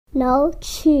No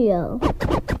chill.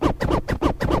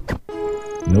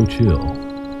 No chill.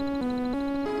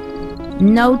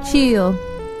 No chill.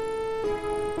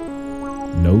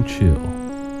 No chill.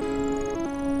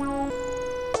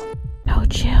 No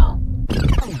chill.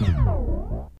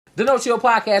 The No Chill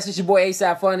Podcast. It's your boy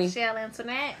ASAP Funny. Shell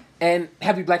Internet. And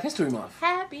happy Black History Month.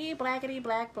 Happy blackity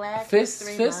black Fists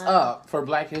History Month. up for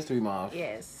Black History Month.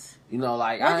 Yes. You know,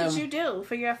 like What did you do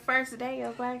for your first day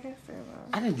of Black History Month?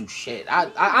 I didn't do shit.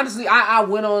 I honestly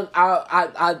went on.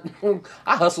 I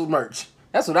hustled merch.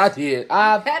 That's what I did.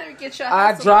 Better get your I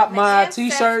hustle dropped on. my The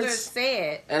t-shirts. ancestors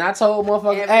said And I told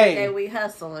motherfuckers, every hey, day we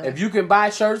hustling. if you can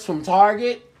buy shirts from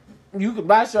Target, you can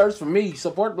buy shirts from me.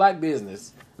 Support black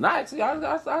business. And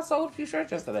I sold a few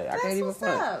shirts yesterday. I can't even what's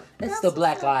front. up. It's That's the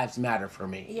Black what's up. Lives Matter for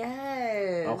me.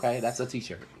 Yes. Okay, that's a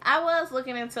t-shirt. I was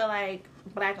looking into like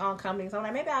black-owned companies. I'm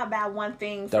like, maybe I'll buy one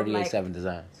thing from 38.7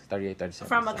 designs. 38.37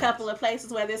 from a designs. couple of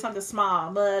places where there's something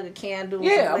small, mug, a candle,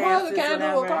 Yeah, some a mother glasses, can do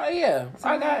a whatever. car. Yeah, So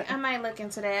I might look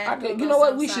into that. you know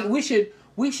what?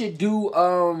 We should do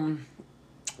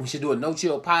a No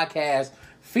Chill podcast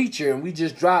feature, and we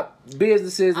just drop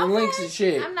businesses and links and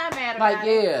shit. I'm not mad Like about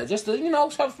it. yeah, just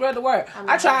to spread the word. I'm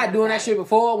I not tried mad doing about that shit it.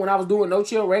 before when I was doing No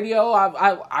Chill Radio.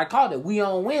 I called it We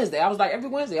On Wednesday. I was like every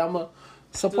Wednesday I'm gonna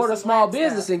support Do a some small black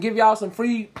business stuff. and give y'all some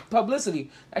free publicity.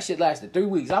 That shit lasted 3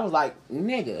 weeks. I was like,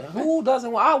 nigga, who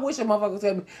doesn't want? I wish a motherfucker would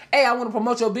tell me, hey, I want to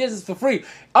promote your business for free.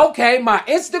 Okay, my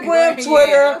Instagram, Yeah.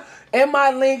 Twitter, and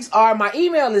my links are, my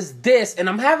email is this, and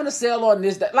I'm having a sale on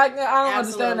this. That, like, I don't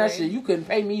understand that Absolutely. shit. You couldn't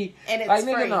pay me. And it's like,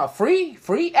 nigga, free. no,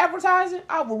 free advertising?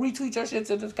 I will retweet your shit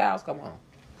till the cows come home.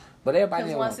 But everybody Because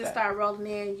didn't once want it that. start rolling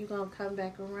in, you gonna come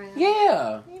back around.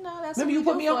 Yeah. You know, that's Maybe what you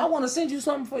put do me on. for- I want to send you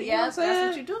something for you. Yes, know what I'm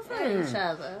that's saying? what you do for each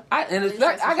other. And At it's least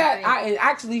like, that's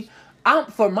what you think. I'm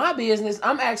for my business.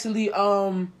 I'm actually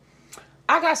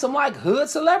I got some like hood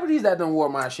celebrities that done wore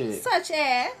my shit. Such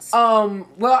as Well,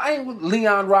 I ain't with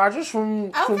Leon Rogers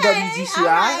from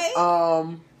WGCI.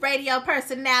 alright. Radio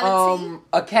personality.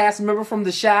 A cast member from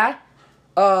The Chi.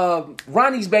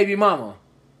 Ronnie's baby mama.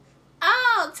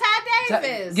 Oh, Ty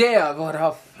Davis. Yeah, but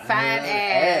her Fine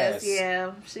ass.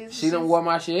 Yeah. She done wore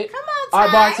my shit. Come on, Ty.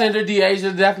 Our bartender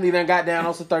Deasia definitely done got down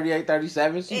on some 38,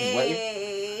 37. She's waiting.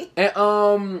 Hey.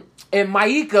 And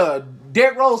Maika,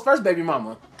 Derrick Rose' first baby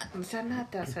mama.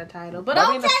 Not that's her title. But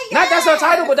I mean, okay, not that's her yes.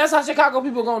 title, but that's how Chicago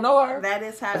people gonna know her. That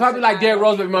is how If I be like Derrick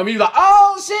Rose' baby mama, you like,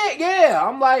 oh shit, yeah.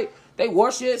 I'm like, they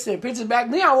wore shit, sent pictures back.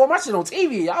 Me, I wore my shit on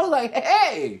TV. I was like,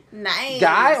 hey, Nice.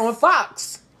 guy on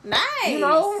Fox. Nice. You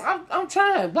know, I'm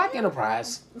trying. Black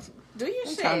Enterprise. Do your I'm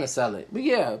shit. trying to sell it. But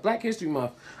yeah, Black History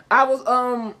Month. I was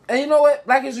and you know what?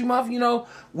 Black History Month, you know,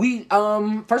 we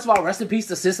first of all, rest in peace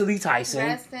to Cicely Tyson.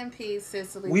 Rest in peace,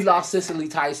 Cicely. We lost Cicely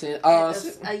Tyson.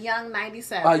 A young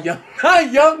 97. A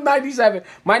young 97.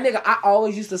 My nigga, I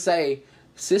always used to say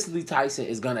Cicely Tyson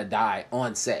is gonna die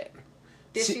on set.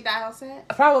 Did she die on set?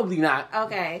 Probably not.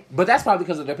 Okay. But that's probably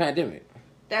because of the pandemic.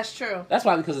 That's true. That's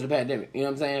probably because of the pandemic. You know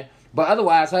what I'm saying? But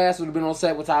otherwise, her ass would have been on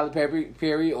set with Tyler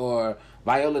Perry or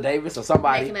Viola Davis or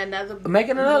somebody.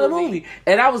 Making another movie.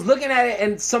 And I was looking at it,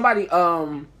 and somebody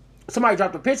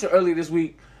dropped a picture earlier this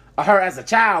week of her as a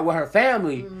child with her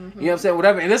family. You know what I'm saying?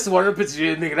 Whatever. And this is one of the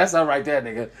pictures, nigga. That's her right there,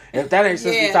 nigga. And if that ain't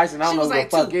Cicely Tyson, I don't know who the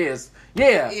fuck is.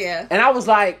 Yeah. Yeah. And I was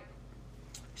like,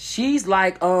 she's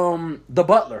like the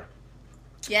Butler.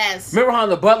 Yes. Remember how in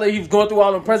The Butler he was going through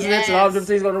all the presidents and all the Yes. different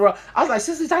things going around? I was like,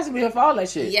 Cicely Tyson be here for all that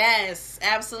shit. Yes,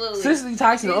 absolutely. Cicely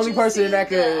Tyson, the Did only you person see that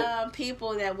could. the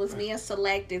people that was being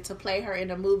selected to play her in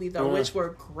the movie, though, which were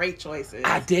great choices.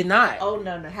 I did not. Oh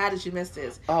no! How did you miss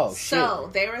this? Oh,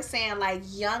 So they were saying like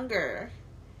younger,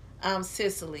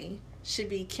 Cicely should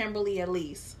be Kimberly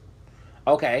Elise,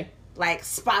 Okay. like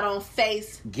spot on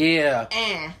face Yeah.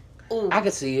 and ooh. I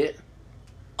could see it.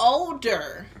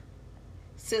 Older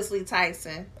Cicely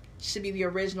Tyson should be the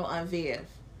original Aunt Viv.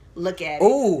 Look at it.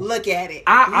 Ooh. Look at it.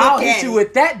 I'll Look hit at you it.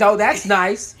 with that though. That's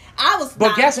nice. I was. But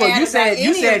not guess what? mad You about said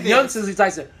any of young this. Cicely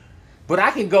Tyson. But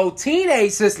I can go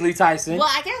teenage Cicely Tyson. Well,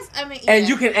 I guess I mean. and yeah.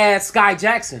 you can add Sky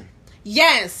Jackson.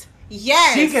 Yes.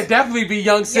 Yes. She could definitely be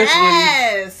young Cicely.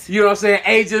 Yes. You know what I'm saying?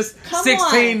 Ages Come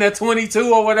 16 on. to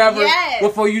 22 or whatever. Yes.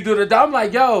 Before you do the. I'm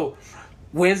like, yo,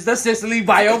 when's the Cicely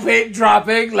biopic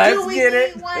dropping? Let's Do we get need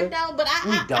it. one though? But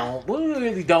We don't. We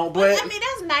really don't. But I mean,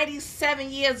 that's 97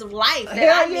 years of life that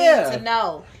Hell I yeah. need to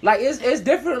know. like it's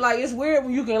different. Like it's weird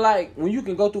when you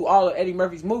can go through all of Eddie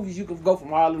Murphy's movies. You can go from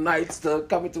Harlem Nights to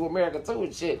Coming to America 2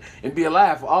 and shit and be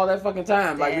alive for all that fucking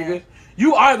time. Like Yeah. nigga,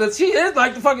 you are she is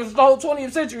like the fucking whole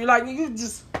 20th century. Like you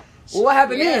just what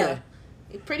happened Yeah. then?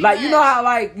 Pretty like much. you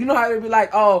know how they be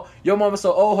like, oh, your mama's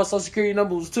so old, her social security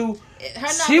number was 2.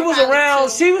 She was around.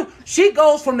 2. She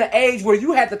goes from the age where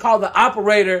you had to call the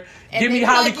operator, and give me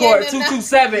Holly cord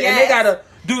 227, yes. And they gotta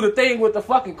do the thing with the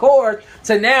fucking cord,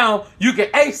 to now you can,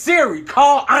 hey Siri,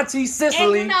 call Auntie Cicely.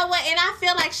 And you know what? And I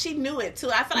feel like she knew it too.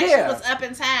 I feel like she was up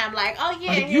in time. Like, oh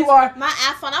yeah, you are my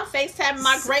iPhone. I'm FaceTiming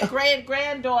my great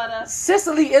granddaughter.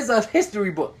 Cicely is a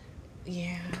history book.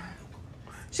 Yeah,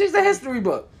 she's a history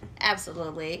book.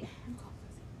 Absolutely.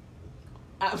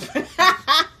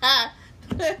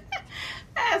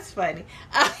 That's funny.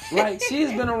 Like,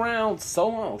 she's been around so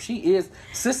long.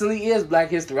 Cicely is Black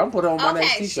History. I'm putting on my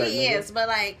next t-shirt. She is, but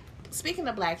like, speaking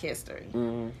of Black History,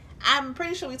 I'm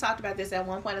pretty sure we talked about this at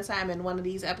one point in time in one of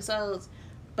these episodes,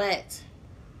 but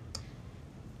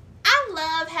I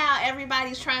love how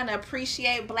everybody's trying to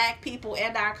appreciate Black people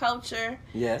and our culture.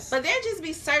 Yes. But there just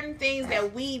be certain things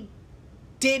that we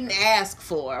didn't ask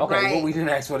for, okay, right? What we didn't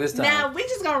ask for this time. Now, we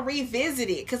just gonna revisit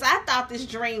it, because I thought this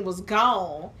dream was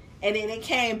gone, and then it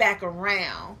came back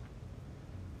around.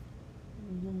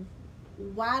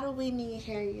 Why do we need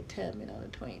Harriet Tubman on a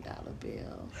 $20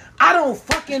 bill? I don't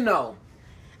fucking know.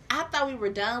 I thought we were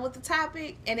done with the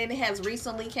topic, and then it has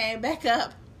recently came back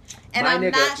up. And my I'm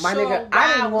nigga, not my sure nigga,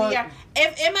 why we are.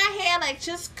 If in my head, like,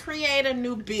 just create a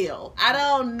new bill. I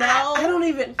don't know. I don't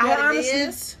even. What I honestly, it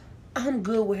is. I'm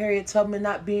good with Harriet Tubman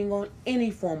not being on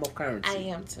any form of currency. I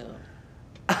am too.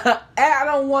 I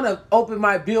don't want to open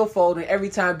my billfold and every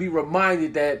time be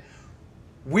reminded that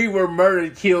we were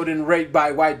murdered, killed, and raped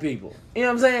by white people. You know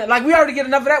what I'm saying? Like, we already get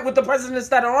enough of that with the presidents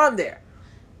that are on there.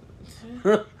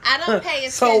 I don't pay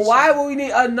attention. So why would we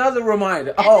need another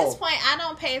reminder? At this point, I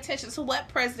don't pay attention to what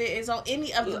president is on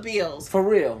any of the bills. For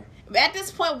real. At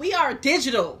this point, we are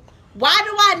digital. Why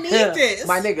do I need this?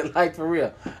 My nigga, like, for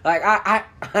real. Like,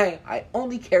 I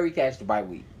only carry cash to buy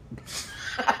weed.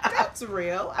 That's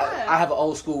real. I have an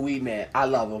old school weed man. I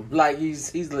love him. Like,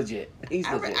 he's legit. He's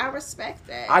legit. I respect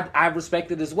that. I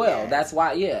respect it as well. Yes. That's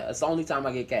why, it's the only time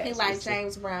I get cash. He like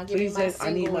James Brown. Give me my singles.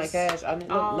 I need my cash. I need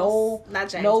not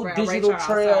James no Brown, digital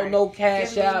trail, sorry. no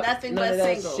cash Give me out. nothing none but of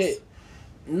that singles. shit.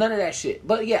 None of that shit.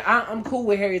 But yeah, I'm cool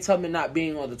with Harriet Tubman not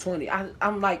being on the 20.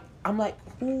 I'm like,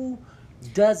 who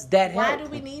does that help? Why do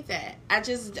we need that? I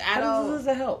don't. How does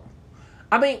that help?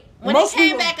 I mean, when it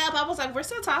came back up, I was like, we're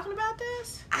still talking about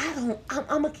this? I'm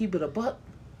going to keep it a buck.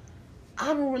 I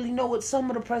don't really know what some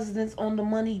of the presidents on the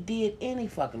money did any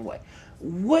fucking way.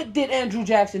 What did Andrew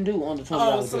Jackson do on the $20 bill?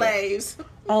 Own slaves.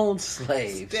 Own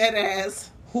slaves. Dead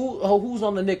ass. Who's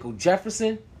on the nickel?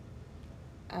 Jefferson?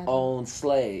 Owned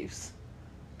slaves.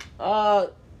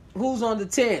 Who's on the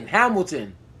 10?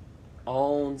 Hamilton.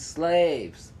 Owned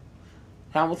slaves.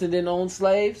 Hamilton didn't own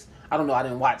slaves? I don't know. I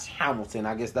didn't watch Hamilton.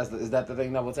 I guess is that the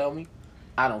thing that will tell me?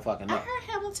 I don't fucking know. I heard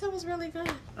Hamilton was really good.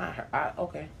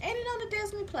 Okay. Ain't it on the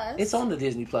Disney Plus? It's on the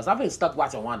Disney Plus. I've been stuck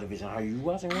watching WandaVision. Are you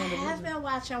watching WandaVision? I have been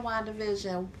watching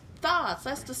WandaVision. Thoughts?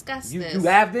 Let's discuss this. You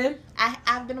have been?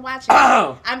 I've been watching.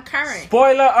 I'm current.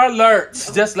 Spoiler alert!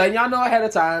 Just letting y'all know ahead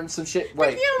of time. Some shit.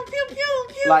 Wait. Pew pew pew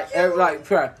pew. Like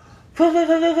pew.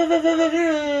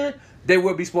 There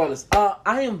will be spoilers.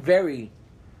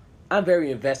 I'm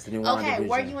very invested in WandaVision. Okay,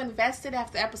 were you invested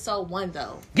after episode 1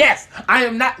 though? Yes, I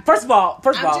am not. First of all,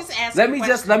 just asking let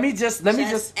me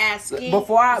just asking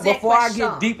before I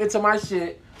get deep into my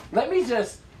shit, let me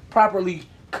just properly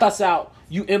cuss out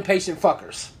you impatient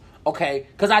fuckers. Okay,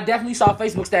 because I definitely saw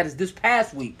Facebook status this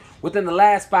past week within the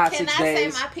last 5-6 days. Can I say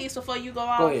my piece before you go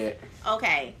off? Go ahead.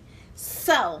 Okay,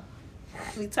 so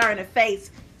we turn the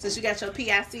face since you got your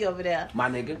PIC over there, my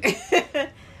nigga.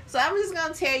 So I'm just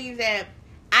gonna tell you that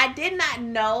I did not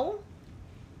know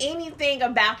anything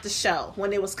about the show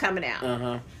when it was coming out.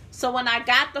 Uh-huh. So when I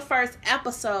got the first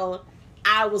episode,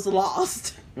 I was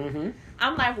lost. Mm-hmm.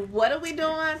 I'm like, what are we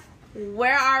doing?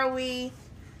 Where are we?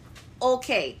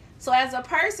 Okay. So as a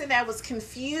person that was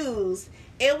confused,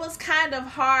 it was kind of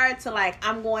hard to like,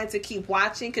 I'm going to keep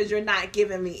watching because you're not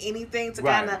giving me anything to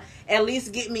kind of at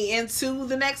least get me into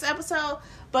the next episode.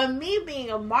 But me being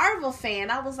a Marvel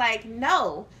fan, I was like,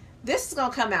 no. This is going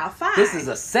to come out fine. This is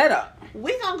a setup.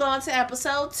 We're going to go into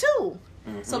episode 2.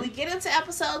 Mm-hmm. So we get into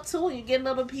episode 2 and you get a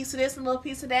little piece of this and a little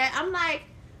piece of that. I'm like,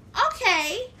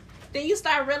 okay. Then you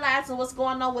start realizing what's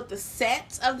going on with the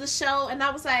sets of the show. And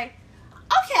I was like,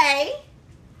 okay.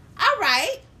 All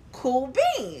right. Cool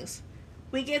beans.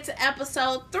 We get to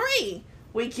episode 3.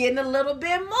 We getting a little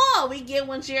bit more. We get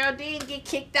when Geraldine get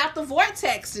kicked out the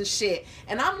vortex and shit.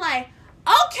 And I'm like,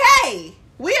 okay.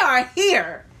 We are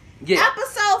here. Yeah.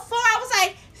 Episode 4, I was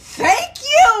like, thank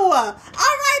you. All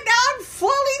right, now I'm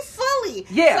fully.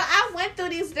 Yeah. So I went through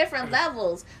these different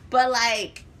levels. But,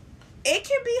 like, it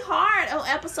can be hard on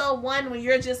episode 1 when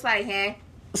you're just like, hey.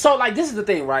 So, like, this is the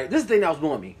thing, right? This is the thing that was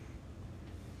blowing me.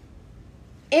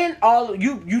 In all,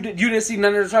 you didn't see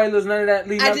none of the trailers, none of that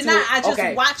leading up to it? I did not. I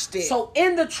just watched it. So,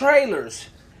 in the trailers,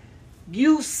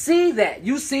 you see that.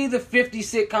 You see the 50s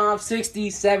sitcoms, 60s,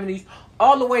 70s,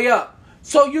 all the way up.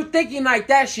 So, you're thinking like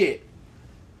that shit.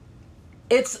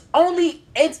 It's only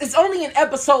in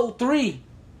episode 3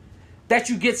 that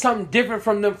you get something different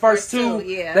from them first two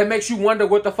that makes you wonder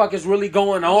what the fuck is really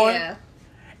going on. Yeah.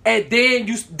 And then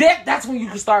that's when you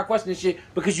can start questioning shit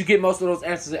because you get most of those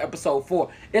answers in episode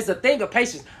 4. It's a thing of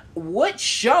patience. What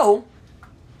show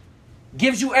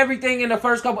gives you everything in the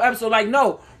first couple episodes? Like,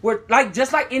 no, we're like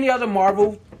just like any other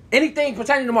Marvel, anything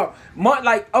pertaining to Marvel.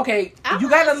 Like, okay, you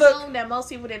gotta look. I assume that most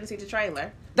people didn't see the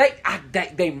trailer.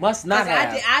 They must not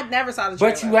have. I never saw the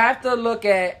trailer. But you have to look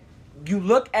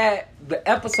at the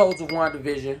episodes of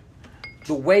WandaVision,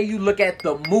 the way you look at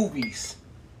the movies.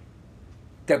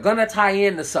 They're gonna tie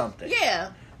into something.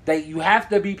 Yeah. You have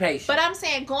to be patient. But I'm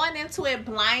saying going into it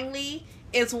blindly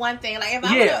is one thing. Like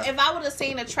if I would have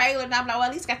seen a trailer and I'm like, well,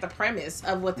 at least got the premise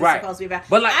of what this is supposed to be about.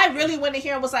 But like, I really went in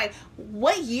here and was like,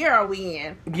 what year are we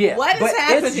in? Yeah. What is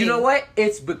happening? You know what?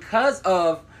 It's because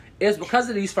of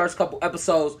these first couple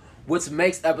episodes, which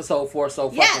makes episode 4 so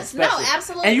fucking special. No,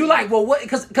 absolutely. And you like, well, what?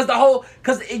 Because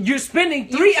you're spending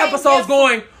 3 episodes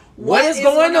going, what is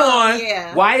going on?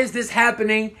 Yeah. Why is this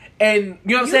happening? And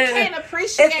you know what I'm saying? You can't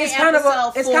appreciate it's kind of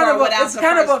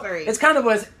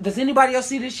a. Does anybody else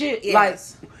see this shit?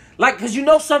 Yes. Like, because you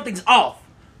know something's off.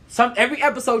 Every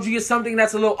episode you get something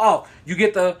that's a little off. You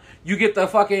get the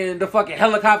fucking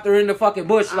helicopter in the fucking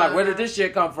bush. Like, where did this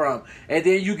shit come from? And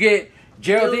then you get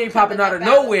Geraldine popping out of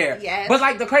nowhere. Yes. But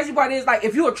like the crazy part is, like,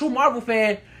 if you're a true Marvel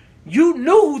fan, you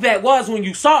knew who that was when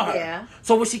you saw her. Yeah.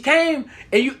 So when she came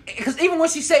and because even when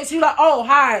she said, she's like, "Oh,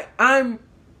 hi, I'm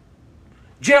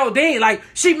Geraldine," like,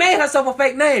 she made herself a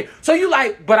fake name. So you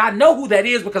like, but I know who that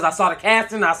is because I saw the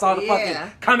casting, I saw the fucking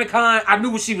Comic-Con, I knew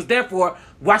what she was there for.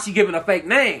 Why she giving a fake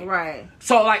name? Right.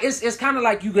 So like, it's kind of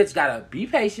like you just gotta be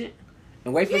patient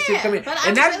and wait for shit to come in.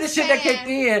 And that's the shit that kicked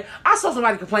in. I saw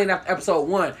somebody complain after episode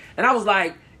 1, and I was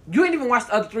like, you ain't even watched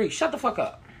the other 3. Shut the fuck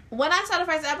up. When I saw the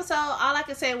first episode, all I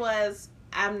could say was,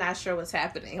 I'm not sure what's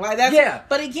happening. Like, that's,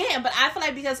 But I feel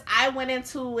like because I went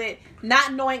into it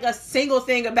not knowing a single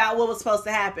thing about what was supposed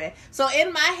to happen. So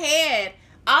in my head,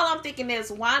 all I'm thinking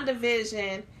is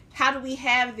WandaVision. How do we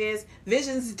have this?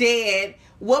 Vision's dead.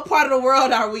 What part of the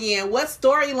world are we in? What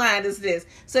storyline is this?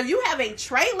 So if you have a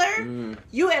trailer,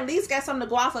 you at least got something to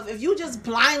go off of. If you just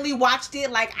blindly watched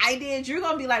it like I did, you're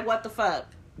going to be like, what the fuck?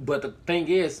 But the thing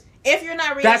is, if you're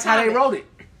not reading that's how they wrote it.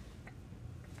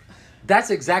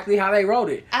 That's exactly how they wrote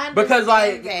it. Because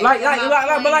they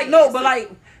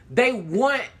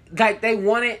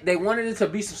wanted it to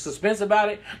be some suspense about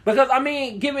it. Because I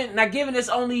mean, given it's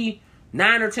only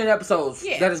 9 or 10 episodes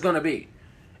that it's gonna be,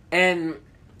 and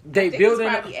they building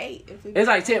it's probably 8. It's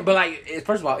like 10, but like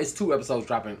first of all, it's 2 episodes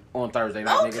dropping on Thursday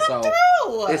night, nigga. So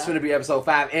it's gonna be episode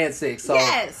 5 and 6. So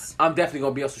I'm definitely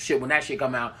gonna be on some shit when that shit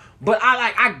come out. But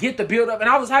I get the build up, and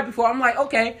I was happy for it. I'm like,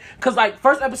 okay, because like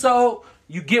first episode,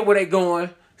 you get where they going.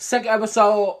 Second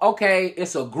episode, okay,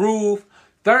 it's a groove.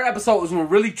 Third episode is when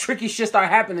really tricky shit start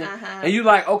happening. And you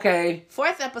like, okay.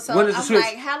 Fourth episode, I'm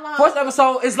like, how long? Fourth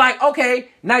episode is like, okay,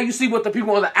 now you see what the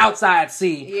people on the outside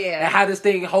see. Yeah. And how this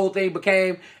whole thing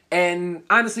became. And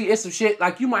honestly, it's some shit.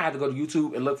 Like, you might have to go to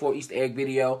YouTube and look for an Easter egg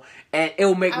video. And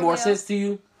it'll make more sense to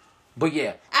you. But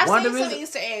yeah, I've seen some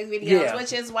Easter egg videos,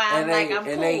 which is why I'm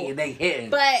cool. They hitting.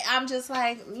 But I'm just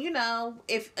like,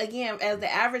 if again, as the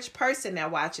average person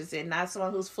that watches it, not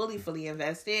someone who's fully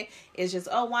invested, it's just,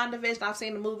 WandaVision, I've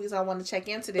seen the movies, I want to check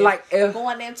into this. Like,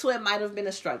 going into it might have been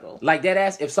a struggle. Like that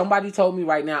ass. If somebody told me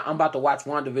right now, I'm about to watch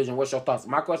WandaVision, what's your thoughts?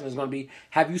 My question is going to be,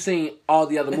 have you seen all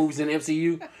the other movies in the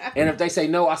MCU? And if they say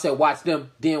no, I said watch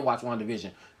them, then watch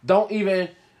WandaVision. Don't even.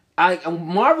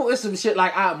 Marvel is some shit.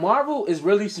 Marvel is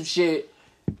really some shit.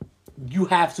 You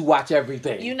have to watch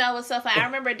everything. You know what's so funny? I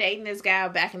remember dating this guy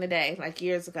back in the day, like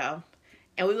years ago,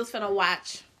 and we was finna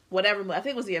watch whatever movie. I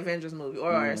think it was the Avengers movie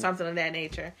or something of that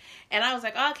nature. And I was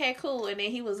like, okay, cool. And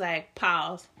then he was like,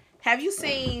 pause. Have you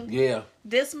seen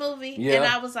this movie? Yeah. And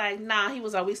I was like, nah. He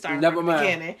was like, we starting from the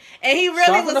beginning. And he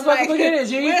really was like,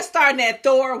 we're starting at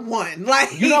Thor 1.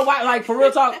 Like, you know what? Like, for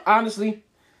real talk, honestly,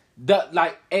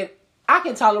 and I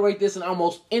can tolerate this in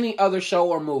almost any other show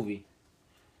or movie.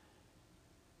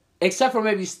 Except for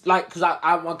maybe, like, because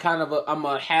I'm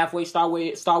a halfway Star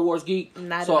Wars geek.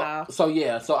 Not at all. So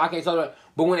yeah, so I can't tolerate.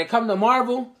 But when it comes to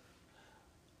Marvel,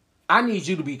 I need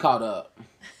you to be caught up.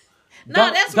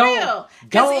 No, that's real.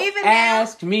 Don't even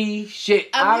ask me shit.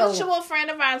 A mutual friend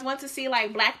of ours went to see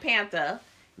like Black Panther,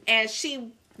 and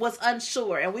she was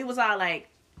unsure, and we was all like,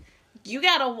 you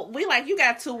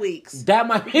got 2 weeks. That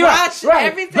might be watch right.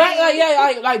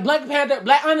 Everything. Like Black Panther.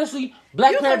 Honestly,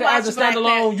 Black Panther as a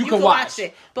standalone, you can watch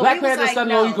it. Black Panther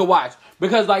standalone, you can watch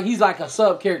because like he's like a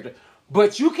sub character.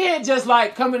 But you can't just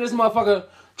like come in this motherfucker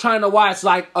trying to watch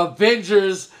like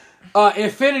Avengers,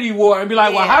 Infinity War and be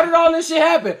like, well, how did all this shit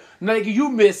happen? Nigga, you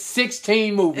missed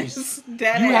 16 movies. You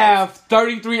have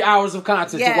 33 hours of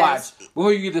content to watch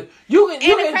before you get to.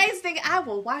 The crazy thing, I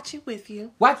will watch it with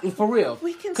you. Watch it for real.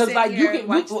 We can because like you can.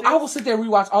 I will sit there and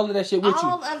rewatch all of that shit with you.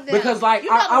 All of them. Because like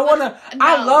I wanna.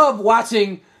 I love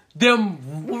watching them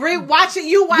rewatching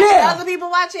you watching other people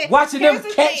watch it. Watching them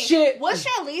catch shit. What's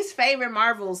your least favorite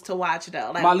Marvels to watch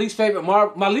though? Like, my least favorite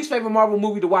Marvel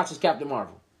movie to watch is Captain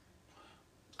Marvel.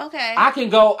 Okay. I can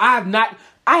go. I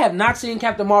have not seen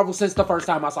Captain Marvel since the first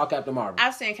time I saw Captain Marvel.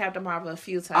 I've seen Captain Marvel a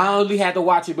few times. I only had to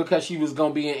watch it because she was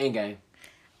gonna be in Endgame.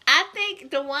 I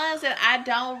think the ones that I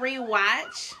don't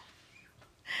rewatch,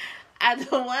 and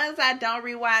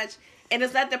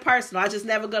it's nothing personal. I just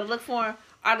never go to look for them.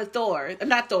 Are the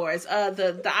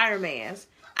the Iron Mans.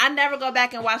 I never go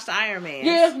back and watch the Iron Mans.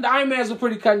 Yeah, the Iron Mans were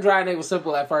pretty cut and dry and they were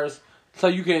simple at first. So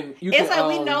you can. It's like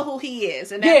we know who he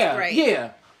is, and that's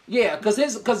great. Yeah, because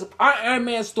our Iron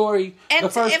Man story, and the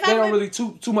first they don't really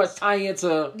too much tie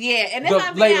into. Yeah, and if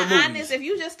I'm being honest, if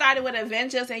you just started with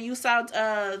Avengers and you saw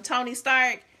Tony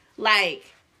Stark, like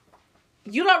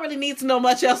you don't really need to know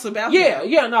much else about him.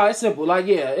 Yeah, no, it's simple. Like,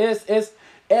 it's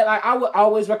like I would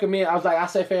always recommend. I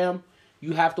say, fam,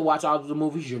 you have to watch all of the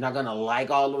movies. You're not gonna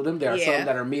like all of them. There are some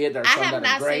that are mid. There are some that are great.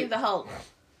 I have not seen the Hulk.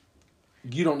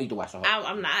 You don't need to watch the Hulk.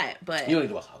 I'm not, but you don't need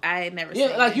to watch the Hulk. I ain't never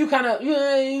seen like it. You kind of.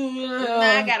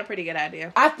 I got a pretty good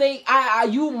idea. I think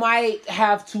you might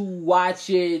have to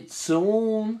watch it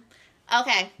soon.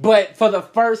 Okay. But for the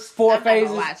first 4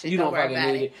 phases, you don't fucking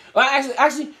need it. Well,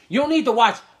 actually, you don't need to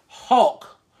watch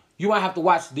Hulk. You might have to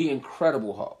watch The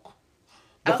Incredible Hulk.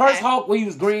 The first Hulk, where he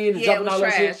was green and jumping all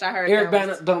that shit. I heard Eric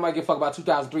Bana, don't nobody give a fuck about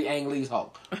 2003 Ang Lee's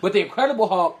Hulk. But The Incredible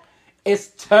Hulk is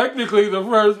technically the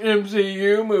first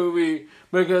MCU movie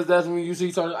because that's when you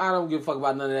see something. I don't give a fuck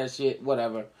about none of that shit.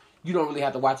 Whatever. You don't really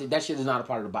have to watch it. That shit is not a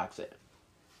part of the box set.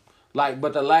 Like,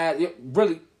 but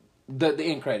the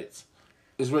end credits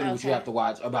is really what you have to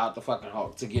watch about the fucking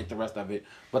Hulk to get the rest of it.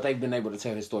 But they've been able to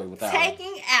tell his story without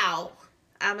taking out.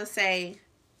 I'm gonna say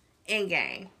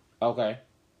Endgame. Okay.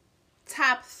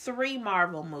 Top 3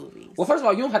 Marvel movies. Well, first of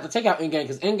all, you don't have to take out Endgame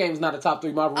because Endgame is not a top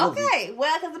 3 Marvel movie. Okay,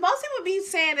 well, because most people be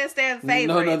saying it's their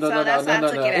favorite. No. That's why I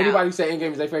took it out. Anybody who say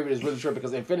Endgame is their favorite is really true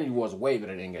because Infinity War is way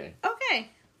better than Endgame. Okay.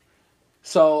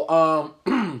 So,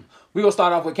 we're gonna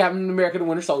start off with Captain America: The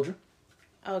Winter Soldier.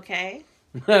 Okay.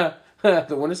 The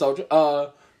Winter Soldier.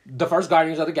 The first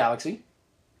Guardians of the Galaxy.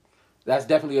 That's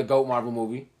definitely a GOAT Marvel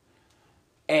movie.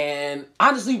 And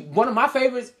honestly, one of my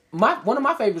favorites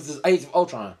is Age of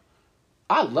Ultron.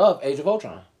 I love Age of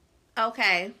Ultron.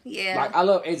 Okay, yeah. Like, I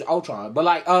love Age of Ultron. But,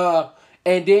 like,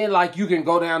 and then, like, you can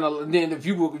go down, then if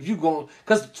you go,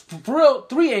 because for real,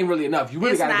 3 ain't really enough. You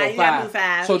really got to go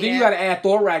 5. So then you got to add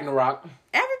Thor Ragnarok.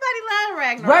 Everybody loves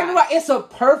Ragnarok. Ragnarok, it's a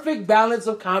perfect balance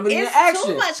of comedy and action. It's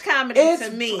too much comedy to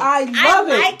me. I love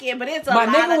it. I like it, but it's a lot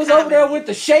of comedy. My nigga was comedy. over there with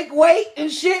the shake weight and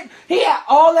shit. He had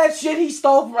all that shit he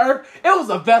stole from Earth. It was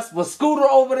a Vespa scooter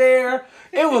over there.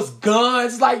 It was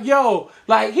guns. Like, yo,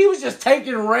 like, he was just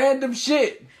taking random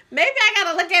shit. Maybe I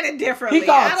gotta look at it differently. He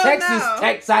called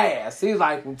Texas. He was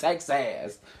like, from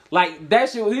Texas. Like, that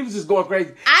shit, he was just going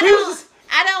crazy. I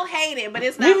don't hate it, but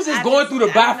it's not. He was just going through the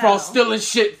Bifrost stealing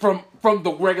shit from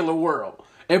the regular world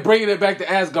and bringing it back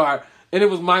to Asgard, and it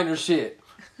was minor shit.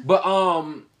 But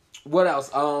what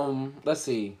else? Let's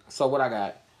see. So what I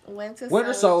got?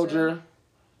 Winter Soldier,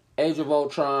 Age of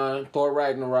Ultron, Thor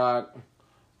Ragnarok,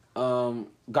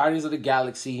 Guardians of the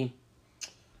Galaxy,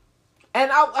 and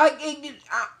I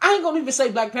ain't gonna even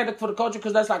say Black Panther for the culture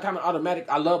because that's like kind of automatic.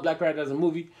 I love Black Panther as a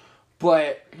movie,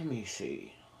 but let me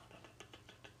see.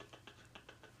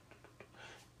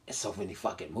 It's so many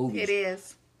fucking movies. It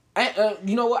is. And,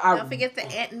 you know what? Don't forget the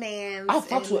Ant-Man. I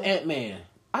fucks with Ant-Man.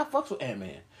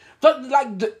 But,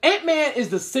 like, the Ant-Man is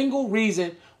the single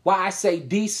reason why I say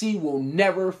DC will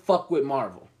never fuck with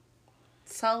Marvel.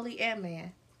 Solely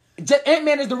Ant-Man.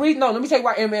 Ant-Man is the reason. No, let me tell you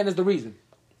why Ant-Man is the reason.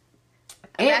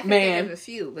 Ant-Man. A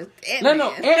few, but Ant-Man.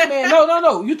 No, Ant-Man.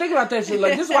 No. You think about that shit.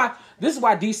 Like, this is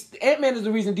why DC. Ant-Man is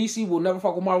the reason DC will never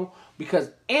fuck with Marvel because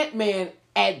Ant-Man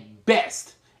at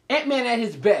best. Ant-Man at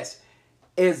his best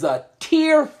is a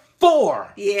tier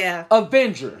 4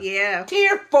 Avenger. Yeah.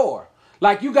 Tier 4.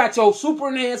 Like, you got your super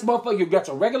enhanced motherfucker, you got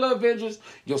your regular Avengers,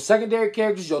 your secondary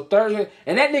characters, your third,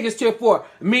 and that nigga's tier 4,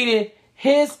 meaning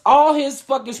all his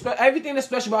fucking, everything that's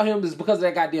special about him is because of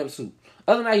that goddamn suit.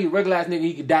 Other than that, he a regular ass nigga,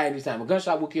 he could die anytime. A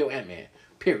gunshot will kill Ant-Man.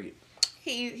 Period.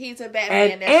 He's a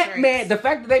Batman and that Ant-Man, shrinks. the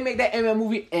fact that they make that Ant-Man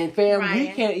movie, and fam, Ryan, we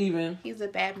can't even. He's a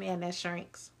Batman that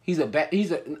shrinks. I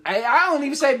don't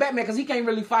even say Batman because he can't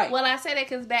really fight. Well, I say that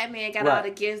because Batman got all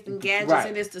the gifts and gadgets,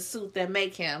 and it's the suit that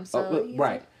make him. So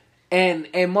right. And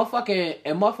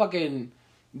motherfucking,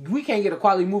 we can't get a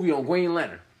quality movie on Green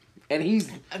Lantern, and he's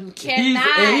a top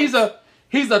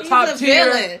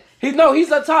tier. He's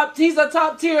a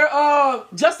top tier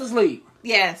Justice League.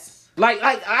 Yes. Like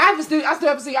I still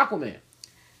haven't seen Aquaman.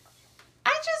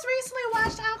 I just recently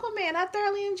watched Aquaman. I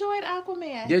thoroughly enjoyed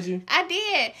Aquaman. Did you? I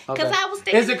did. Because I was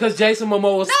thinking... Is it because Jason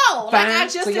Momoa's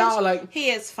fine? He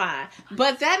is fine.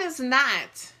 But that is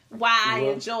not why I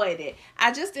enjoyed it.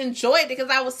 I just enjoyed it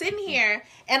because I was sitting here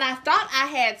and I thought I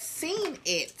had seen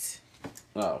it.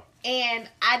 Oh. And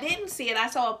I didn't see it. I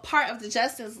saw a part of the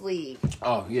Justice League.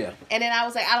 Oh, yeah. And then I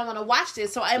was like, I don't want to watch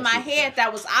this. So in my head,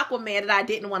 that was Aquaman that I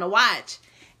didn't want to watch.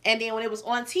 And then when it was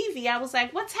on TV, I was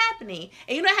like, what's happening?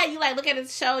 And you know how you like look at the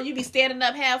show, you be standing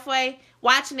up halfway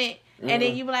watching it, and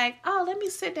then you be like, oh, let me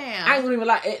sit down. I don't even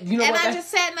like it. You know and what? I just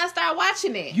sat and I started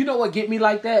watching it. You know what get me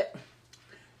like that?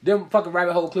 Them fucking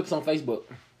rabbit hole clips on Facebook.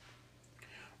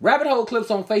 Rabbit hole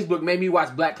clips on Facebook made me watch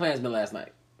BlacKkKlansman last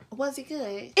night. Was it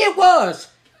good? It was.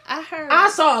 I heard. I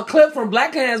saw a clip from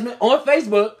BlacKkKlansman on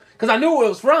Facebook because I knew where it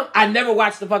was from. I never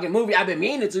watched the fucking movie. I've been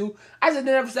meaning to. I just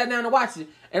never sat down and watched it.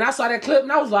 And I saw that clip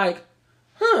and I was like,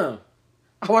 I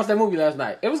watched that movie last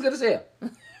night. It was good as hell.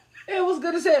 It was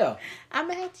good as hell. I'm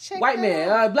going to have to check Black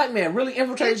man really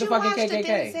infiltrated the fucking KKK. Did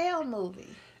you watch the Denzel movie?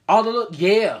 All the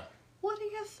yeah. What are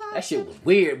your thoughts? That shit was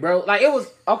weird, bro. Like, it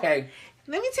was, okay.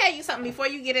 Let me tell you something before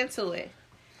you get into it.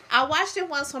 I watched it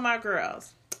once with my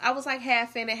girls. I was like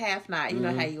half in and half not. You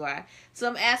know how you are. So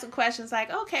I'm asking questions like,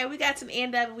 okay, we got to the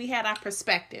end of it. We had our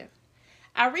perspective.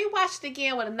 I rewatched it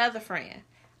again with another friend.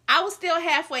 I was still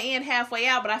halfway in, halfway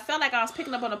out, but I felt like I was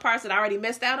picking up on the parts that I already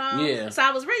missed out on. Yeah. So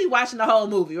I was really watching the whole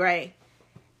movie, right?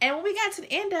 And when we got to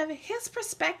the end of it, his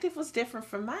perspective was different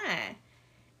from mine.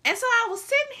 And so I was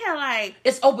sitting here like...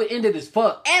 It's open-ended as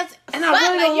fuck. And I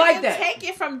really don't like that. You can take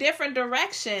it from different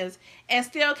directions and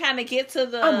still kind of get to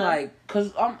the... I'm like,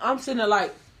 because I'm sitting there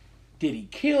like, did he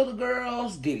kill the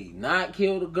girls? Did he not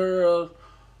kill the girls?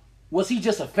 Was he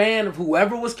just a fan of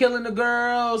whoever was killing the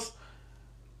girls?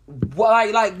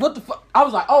 Like what the fuck? I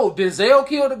was like, oh, Denzel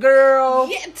killed a girl.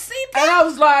 Yeah, see that? And I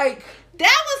was like,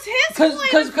 that was his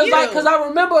point of view.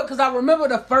 Because I remember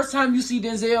the first time you see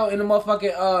Denzel in the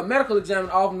motherfucking medical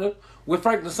examiner office with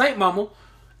Frank the Saint Mama,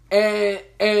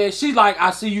 and she's like,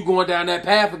 I see you going down that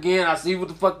path again. I see what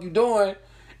the fuck you doing,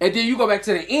 and then you go back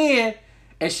to the end,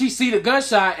 and she see the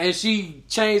gunshot, and she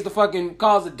changed the fucking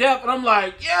cause of death, and I'm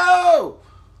like, yo.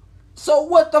 So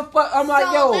what the fuck? I'm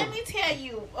like, yo. Let me tell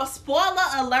you, a spoiler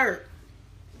alert.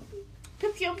 Pew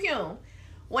pew pew.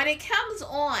 When it comes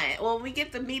on, when we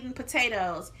get the meat and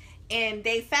potatoes, and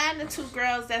they find the two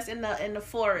girls that's in the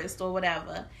forest or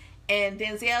whatever, and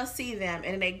Denzel see them,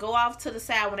 and they go off to the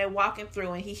side when they're walking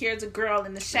through, and he hears a girl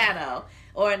in the shadow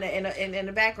or in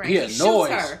the background. Yeah, he noise.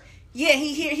 Shoots her. Yeah,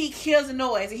 he hears a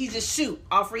noise, and he just shoot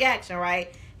off reaction.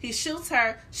 Right? He shoots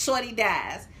her. Shorty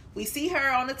dies. We see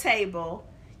her on the table.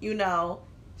 You know,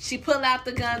 she pull out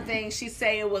the gun thing. She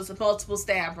say it was a multiple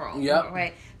stab wound. Yep.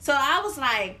 Right. So I was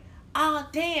like, oh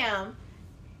damn.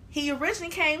 He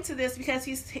originally came to this because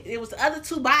it was the other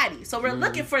two bodies. So we're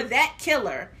looking for that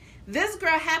killer. This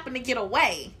girl happened to get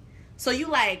away. So you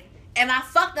like, and I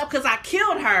fucked up because I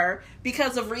killed her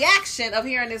because of reaction of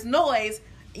hearing this noise.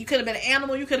 You could have been an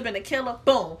animal. You could have been a killer.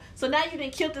 Boom. So now you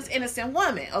didn't kill this innocent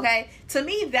woman. Okay. To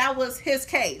me, that was his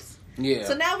case. Yeah.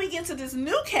 So now we get to this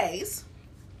new case.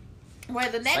 Where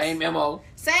the next same MO,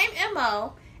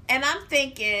 and I'm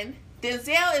thinking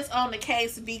Denzel is on the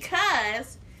case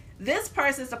because this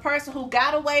person is the person who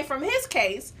got away from his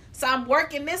case. So I'm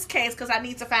working this case because I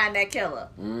need to find that killer,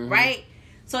 right?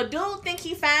 So dude think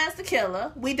he finds the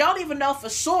killer. We don't even know for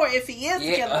sure if he is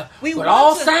the killer. But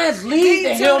all signs lead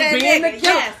to him being the killer.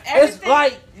 Yes, it's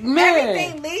like, man,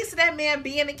 everything leads to that man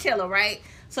being the killer, right?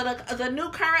 So the new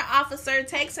current officer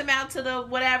takes him out to the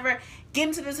whatever. Get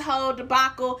into this whole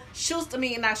debacle, shovel the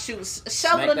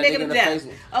nigga to death.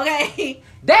 Okay?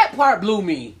 That part blew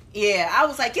me. Yeah, I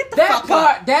was like, get the fuck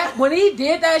up. That when he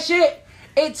did that shit,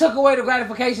 it took away the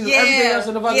gratification of everything else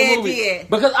in the fucking movie. Yeah.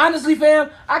 Because honestly, fam,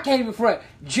 I can't even front.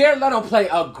 Jared Leto played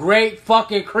a great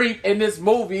fucking creep in this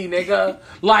movie, nigga.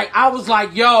 Like, I was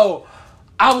like, yo,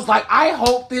 I was like, I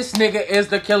hope this nigga is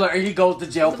the killer and he goes to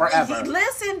jail forever.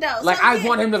 Listen though, like so I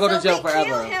want him to go to jail forever.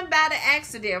 Kill him by the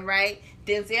accident, right?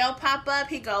 Denzel pop up,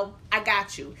 he go, I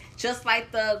got you. Just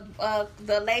like the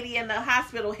lady in the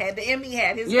hospital had, the Emmy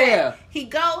had his back. He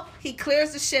go, he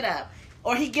clears the shit up.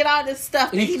 Or he get all this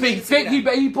stuff.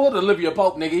 He pulled Olivia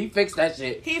Pope, nigga. He fixed that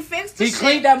shit. He fixed the shit. He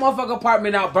cleaned that motherfucking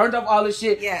apartment out, burned up all this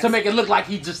shit to make it look like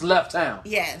he just left town.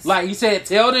 Yes. Like he said,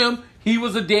 tell them he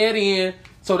was a dead end,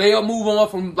 so they'll move on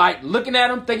from like looking at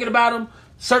him, thinking about him,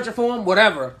 searching for him,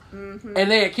 whatever. Mm-hmm.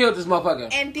 And they had killed this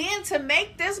motherfucker. And then to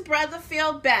make this brother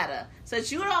feel better, so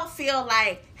that you don't feel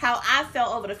like how I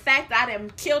felt over the fact that I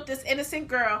done killed this innocent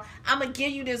girl, I'm gonna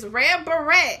give you this red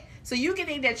beret. So you can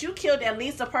think that you killed at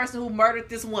least the person who murdered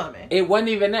this woman. It wasn't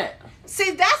even that. See,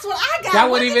 that's what I got. That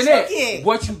wasn't even it.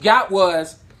 What you got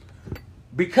was,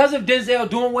 because of Denzel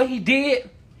doing what he did,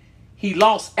 he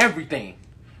lost everything.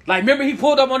 Like, remember he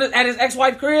pulled up at his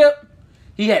ex-wife's crib?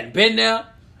 He hadn't been there.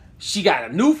 She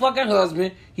got a new fucking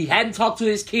husband. He hadn't talked to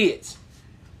his kids.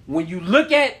 When you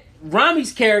look at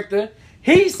Rami's character,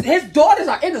 his daughters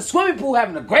are in the swimming pool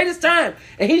having the greatest time.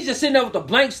 And he's just sitting there with a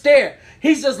blank stare.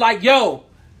 He's just like, yo,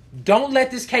 don't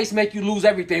let this case make you lose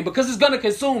everything because it's going to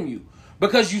consume you.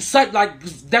 Because you suck, like,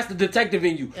 that's the detective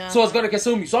in you. So it's going to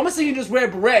consume you. So I'm going to send you this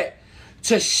red beret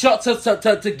to give you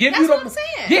the... That's what I'm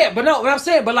saying. Yeah, but no, what I'm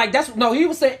saying, but like, he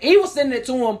was sending it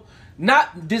to him,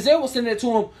 not, Denzel was sending it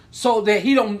to him so that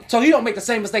he don't make the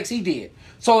same mistakes he did.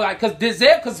 So like,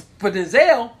 because for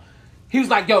Denzel, he was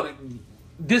like, yo,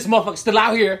 this motherfucker's still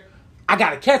out here. I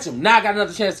got to catch him. Now I got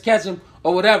another chance to catch him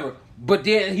or whatever. But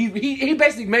then he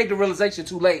basically made the realization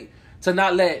too late to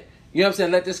not let, you know what I'm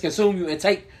saying, let this consume you and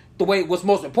take the way what's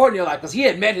most important in your life. Because he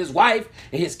had met his wife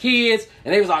and his kids,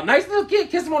 and they was like, nice little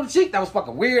kid, kiss him on the cheek. That was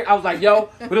fucking weird. I was like,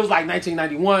 yo, but it was like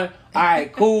 1991. All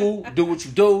right, cool, do what you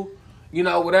do, you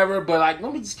know, whatever. But like,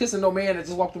 don't be just kissing no man that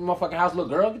just walked through my fucking house. Look,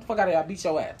 girl, get the fuck out of here, I'll beat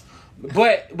your ass.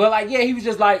 But like, yeah, he was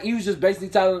just basically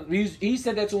telling, he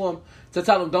said that to him to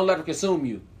tell him, don't let it consume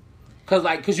you.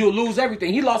 Cause you'll lose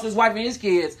everything. He lost his wife and his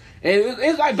kids, and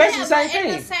it's like basically the same thing.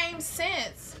 In the same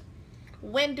sense,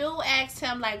 when dude asked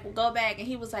him like, go back, and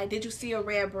he was like, "Did you see a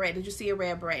red beret? Did you see a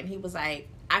red beret?" And he was like,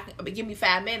 "Give me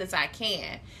 5 minutes, I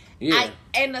can." Yeah.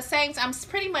 And the same, I'm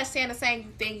pretty much saying the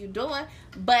same thing you're doing,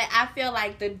 but I feel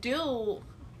like the dude,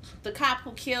 the cop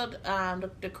who killed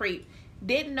the creep,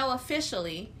 didn't know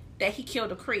officially that he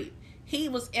killed a creep. He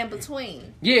was in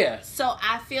between. Yeah. So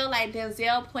I feel like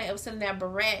Denzel's point of sending that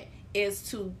beret is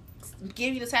to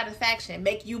give you the satisfaction,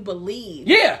 make you believe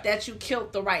that you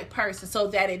killed the right person so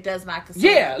that it does not consume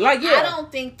you. I don't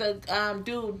think the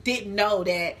dude didn't know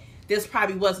that this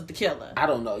probably wasn't the killer. I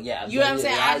don't know. Yeah. You know what I'm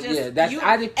saying?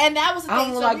 And that was the thing.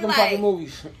 I don't like them fucking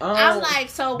movies. I'm like,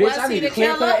 so bitch, was he the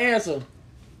killer? Answer.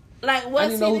 Like,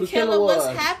 was he the killer? What's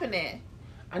happening?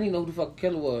 I didn't know who the fucking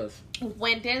killer was.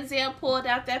 When Denzel pulled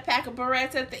out that pack of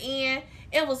berets at the end,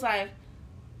 it was like,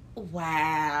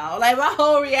 wow. Like, my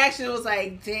whole reaction was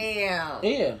like, damn.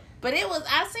 Yeah. But it was,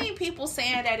 I seen people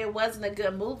saying that it wasn't a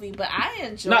good movie, but I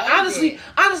enjoyed it.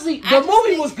 Honestly, the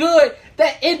movie was good.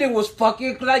 That ending was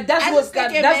fucking, like, that's what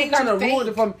kind of ruined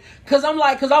it for me. Cause I'm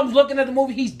looking at the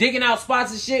movie, he's digging out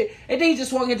spots and shit, and then he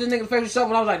just walking into the nigga's face with something,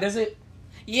 and I was like, that's it?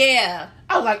 Yeah.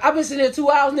 I was like, I've been sitting there 2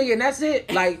 hours, nigga, and that's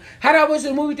it? Like, had I went to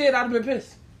the movie theater, I'd have been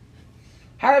pissed.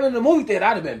 Had I been in the movie theater,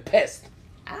 I'd have been pissed.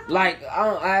 Like,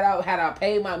 had I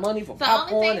paid my money for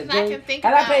popcorn and drinks,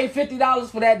 had I paid $50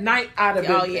 for that night, I'd have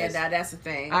been pissed. Oh yeah, that's the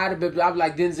thing. I'd be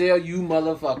like, Denzel, you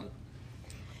motherfucker.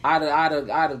 I'd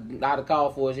have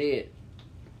called for his head.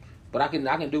 But I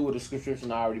can do with the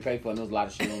subscription I already paid for, and there's a lot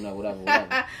of shit on there,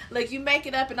 whatever. Like, you make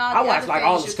it up and all. I watched like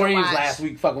all the screens last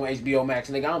week, fucking with HBO Max,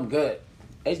 nigga. I'm good.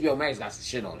 HBO Max got some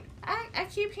shit on it. I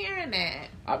keep hearing that.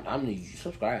 I need you to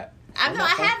subscribe. I know I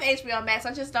have HBO Max.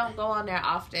 I just don't go on there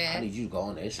often. I need you to go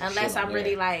on there. Unless I'm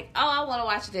really like, oh, I want to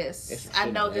watch this. I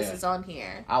know this is on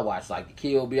here. I watch like the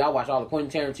Kill Bill. I watch all the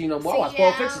Quentin Tarantino. I watch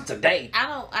Pulp Fiction today.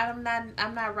 I'm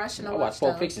not rushing to watch. I watch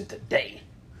Pulp Fiction today.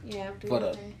 Yeah, for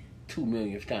the 2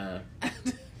 millionth time.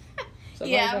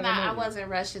 I wasn't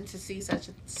rushing to see such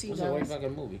a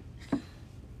fucking movie.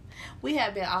 We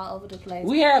have been all over the place.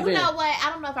 We have been. You know what?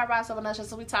 I don't know if I brought someone else,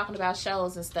 so we talking about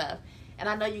shows and stuff. And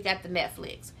I know you got the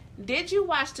Netflix. Did you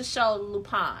watch the show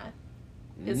Lupin?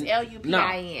 It's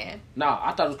Lupin. No,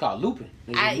 I thought it was called Lupin.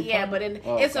 Yeah, but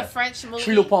it's a French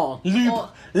movie. Lupin.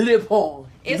 Lupin.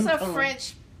 It's a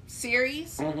French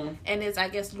series, and it's, I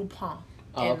guess, Lupin.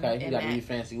 Oh, okay. You gotta be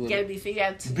fancy with it. You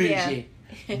gotta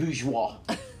bourgeois.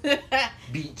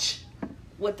 Beach.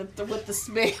 With the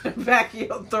spit in the back of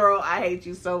your throat. I hate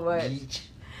you so much. Beach.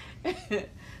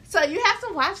 So you have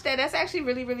to watch that. That's actually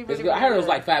really, really, really, really I heard good. It was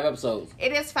like 5 episodes.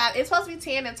 It is 5. It's supposed to be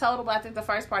 10 in total, but I think the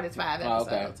first part is 5 episodes.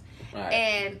 Oh, okay. Right.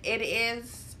 And it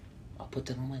is... I'll put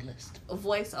that on my list.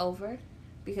 Voiceover,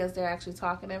 because they're actually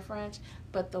talking in French.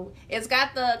 But it's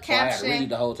got the caption. I read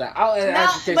the whole time.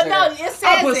 It says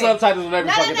I'll put subtitles on every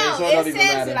fucking thing, so it don't even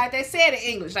says matter. It like they said in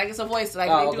English, like it's a voice, like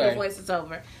they do the voices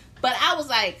over. But I was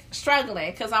like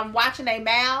struggling because I'm watching their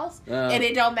mouths and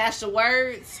it don't match the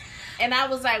words, and I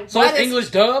was like, "So it's English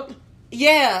dubbed?"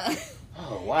 Yeah.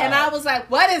 Oh wow! And I was like,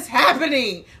 "What is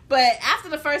happening?" But after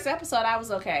the first episode, I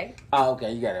was okay. Oh,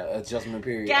 okay. You got an adjustment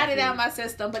period. Got it out of my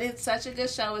system, but it's such a good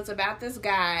show. It's about this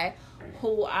guy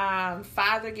who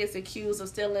father gets accused of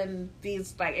stealing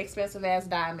these like expensive ass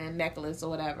diamond necklace or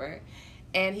whatever.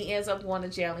 And he ends up going to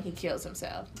jail and he kills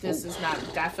himself. This is not...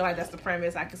 I feel like that's the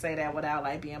premise. I can say that without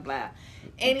like being blah.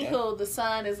 Anywho, the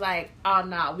son is like, oh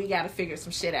no, we got to figure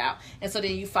some shit out. And so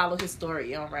then you follow his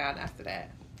story on around after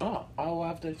that. Oh, I'll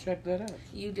have to check that out.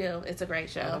 You do. It's a great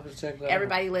show. I'll have to check that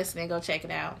Everybody listening, go check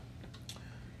it out.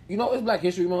 You know, it's Black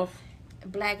History Month.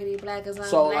 Blackity black is on.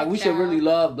 So black like we should really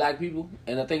love black people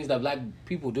and the things that black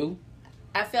people do.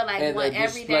 I feel like and one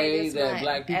every day this that month,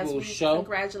 black people as we show.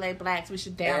 Congratulate blacks, we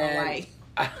should down on white.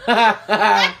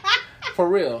 For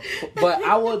real. But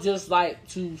I would just like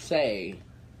to say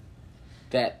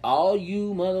that all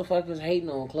you motherfuckers hating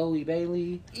on Chloe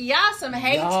Bailey, y'all some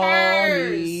haters.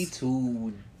 Y'all need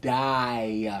to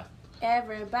die.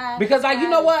 Everybody. Because like you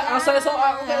know what I'll say.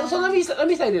 So let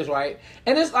me say this, right.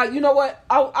 And it's like, you know what,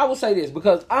 I will say this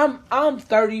because I'm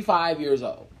 35 years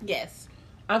old. Yes.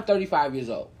 I'm 35 years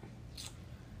old.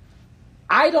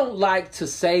 I don't like to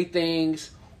say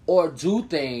things or do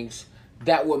things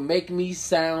that would make me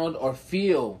sound or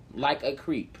feel like a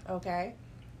creep. Okay.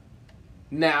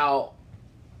 Now,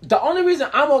 the only reason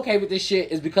I'm okay with this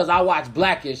shit is because I watch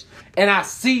Blackish and I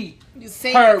see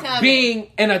her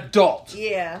being an adult.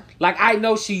 Yeah. Like, I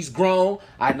know she's grown.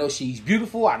 I know she's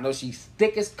beautiful. I know she's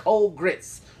thick as cold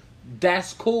grits.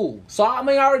 That's cool. So, I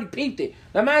mean, I already peeped it.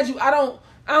 Now, mind you, I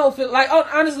don't feel like,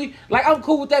 honestly, like, I'm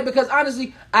cool with that because,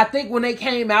 honestly, I think when they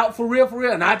came out, for real,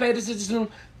 and I paid attention to them,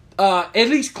 at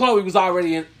least Chloe was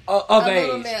already of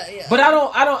age. Yeah. But I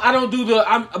don't do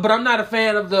but I'm not a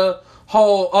fan of the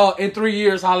whole, in 3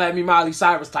 years, holla at me, Miley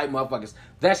Cyrus type motherfuckers.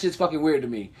 That shit's fucking weird to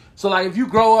me. So, like, if you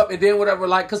grow up and then whatever,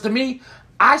 like, because to me,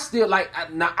 I still, like,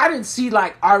 I didn't see,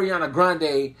 like, Ariana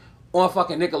Grande on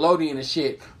fucking Nickelodeon and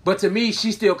shit. But to me,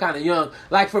 she's still kind of young.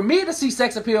 Like, for me to see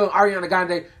sex appeal in Ariana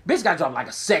Grande, bitch got dropped like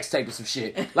a sex tape or some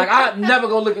shit. Like, I'm never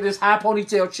gonna look at this high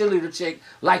ponytail cheerleader chick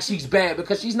like she's bad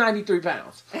because she's 93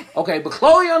 pounds. Okay, but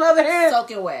Chloe, on the other hand...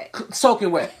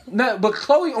 Soaking wet. No, but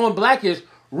Chloe on Blackish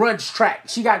runs track.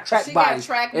 She got track body.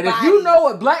 If you know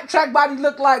what black track body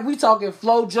look like, we talking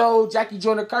FloJo, Jackie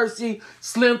Joyner Kersee,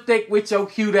 slim thick with your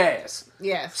cute ass.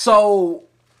 Yes. So...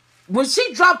 when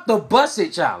she dropped the Bust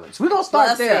It challenge, we're going to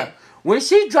start there. When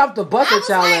she dropped the Bust It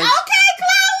challenge. Like, okay,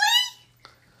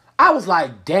 Chloe. I was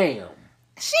like, damn.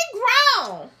 She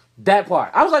grown. That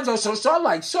part. I was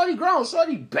like, shorty grown,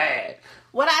 shorty bad.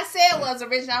 What I said was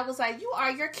originally, I was like, you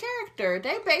are your character.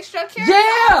 They based your character.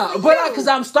 Yeah, but because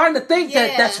I'm starting to think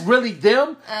that that's really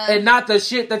them and not the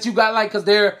shit that you got, like, because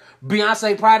they're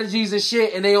Beyonce prodigies and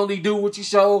shit, and they only do what you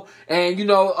show. And, you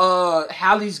know,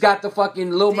 Halle's got the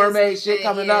fucking Little Mermaid shit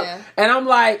coming up. And I'm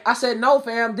like, I said, no,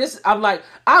 fam. I'm like,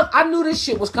 I knew this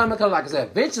shit was coming because, like I said,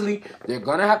 eventually they're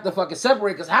going to have to fucking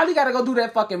separate because Halle got to go do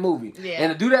that fucking movie. Yeah.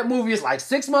 And to do that movie is like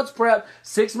 6 months prep,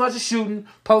 6 months of shooting,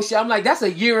 post shit. I'm like, that's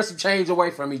a year and some change away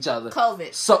from each other.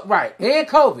 COVID. So, right. And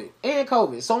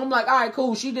COVID. So I'm like, all right,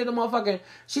 cool. She did the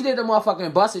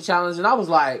motherfucking Bust It challenge, and I was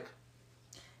like,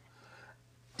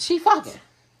 she fucking.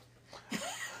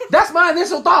 That's my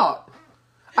initial thought.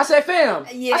 I said, fam.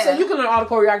 Yeah. I said, you can learn all the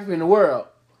choreography in the world.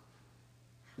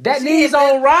 That knees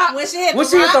on rock. When she hit the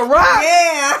rock.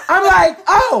 Yeah. I'm like,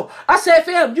 oh. I said,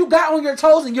 fam, you got on your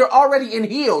toes and you're already in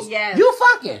heels. Yes. You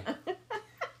fucking.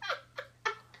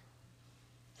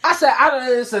 I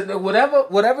said,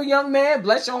 whatever young man,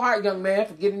 bless your heart, young man,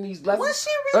 for getting these lessons was she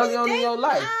really early on in your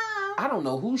life. I don't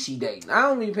know who she dating. I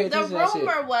don't even pay attention to that shit. The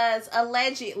rumor was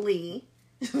allegedly,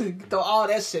 throw all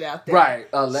that shit out there. Right,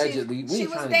 allegedly. She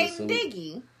was dating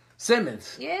Diggy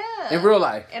Simmons. Yeah. In real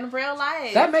life.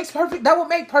 That would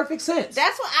make perfect sense.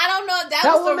 That's what, I don't know. That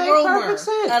was the rumor. Perfect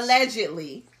sense.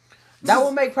 Allegedly. That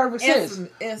would make perfect sense.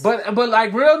 But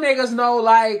like real niggas know,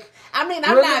 like, I mean,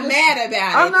 I'm not mad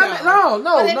about it. No.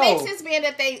 But it makes sense being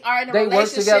that they are in a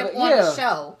relationship on the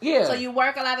show. Yeah. So you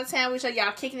work a lot of time with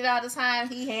y'all kicking it all the time.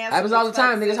 He hands. Happens all the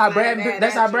time, niggas.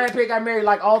 That's how Brad Pitt got married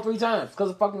like all 3 times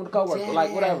because of fucking with a coworker. Yes.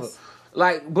 Like whatever.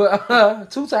 Like, but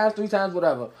 2 times, 3 times,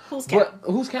 whatever. Who's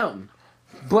counting?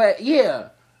 But yeah.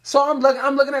 So I'm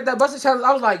looking at that busted challenge.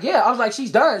 I was like, yeah. I was like,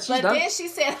 she's done. She's done. Then she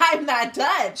said, I'm not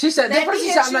done. She said, let me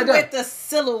hit you with the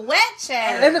silhouette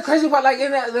challenge. And the crazy part, like,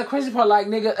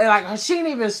 nigga, and like, she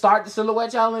didn't even start the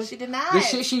silhouette challenge. She did not. The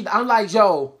shit I'm like,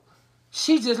 yo,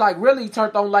 she just like really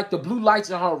turned on like the blue lights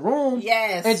in her room.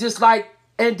 Yes. And just like,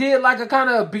 and did like a kind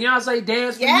of Beyonce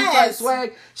dance for you type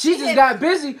swag. She just got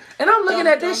busy. And I'm looking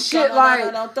at this shit like.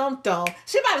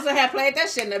 She might as well have played that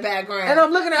shit in the background. And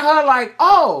I'm looking at her like,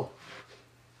 oh,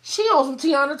 she on some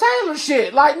Tiana Taylor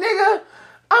shit. Like, nigga,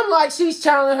 I'm like, she's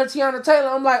challenging her Tiana Taylor.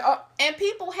 I'm like, oh. And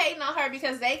people hating on her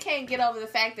because they can't get over the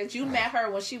fact that you met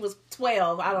her when she was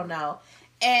 12. I don't know.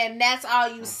 And that's all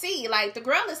you see. Like, the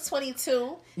girl is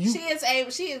 22.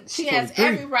 She has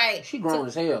every right. She grown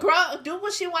as hell. Do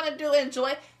what she want to do.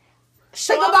 Enjoy.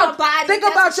 Think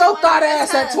about your thought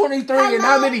ass at 23 and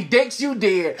how many dicks you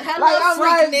did.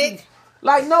 Hello, Nick.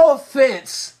 Like, no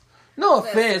offense. No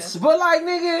offense. But, like,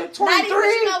 nigga, 23. Not even,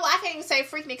 you know what? I can't even say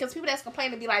freak Nick because people that's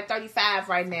complaining be like 35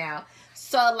 right now.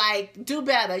 So, like, do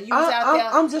better. You was out there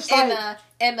I'm just in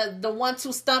the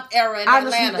 1-2 stump era in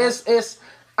Atlanta.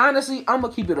 Honestly, I'm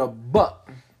going to keep it a buck.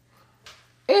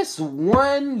 It's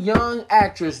one young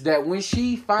actress that when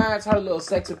she finds her little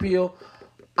sex appeal,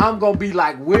 I'm going to be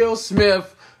like Will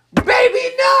Smith,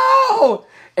 baby, no!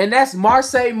 And that's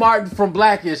Marsai Martin from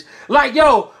Blackish. Like,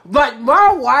 yo, like,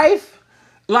 my wife,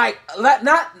 like,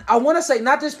 I want to say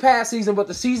not this past season, but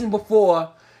the season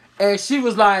before, and she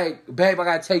was like, babe, I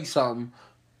got to tell you something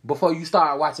before you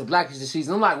start watching Blackish this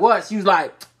season. I'm like, what? She was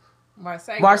like,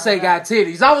 Marsai got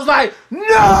titties. I was like,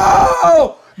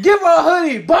 no! Give her a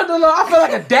hoodie, bundle her. I feel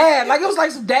like a dad. Like, it was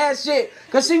like some dad shit.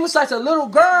 Because she was such a little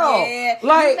girl. Yeah.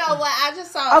 Like, you know what? I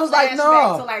just saw a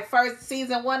flashback to, like, first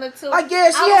season 1 or 2. I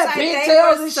guess she had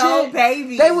pigtails and shit.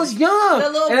 Babies. They was young.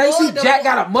 And then you see Jack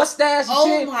got a mustache and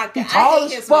shit. Oh, my God. He tall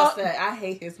as fuck. I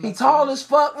hate his mustache. He tall as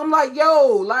fuck. I'm like,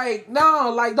 yo, like,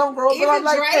 no, like, don't grow up. Even I'm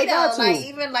like, Dre, hey, though. Like,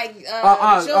 even,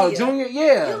 like, Junior.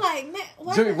 Yeah. You're like, man,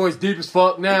 what? Junior voice deep as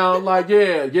fuck now. I'm like,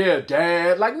 yeah,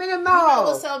 dad. Like, nigga, no. You know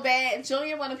what's so bad?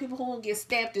 Junior, one of the people who will get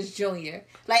stamped as Junior.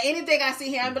 Like, anything I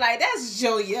see him, I be like, that's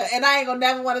Junior. And I ain't gonna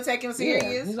never want to take him serious.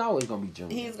 Yeah, he's always gonna be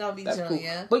Junior. He's gonna be that's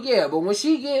Junior. Cool. But when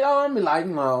she get on, be like,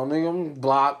 no, nigga, I'm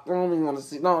blocked. I don't even want to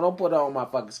see. No, don't put her on my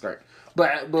fucking skirt.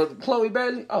 But Chloe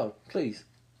Bailey, oh, please,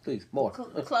 more.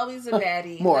 Chloe's a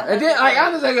baddie. More. And then, like,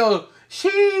 I just like, yo,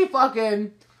 she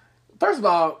fucking, first of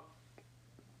all,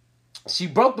 she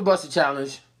broke the busted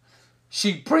challenge.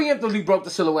 She preemptively broke the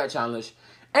silhouette challenge.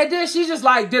 And then she just,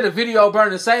 like, did a video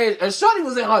burning sage. And Shorty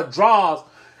was in her drawers.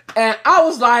 And I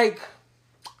was like,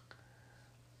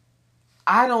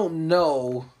 I don't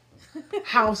know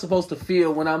how I'm supposed to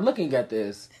feel when I'm looking at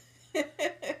this.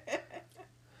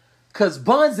 Because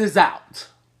buns is out.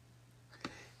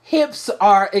 Hips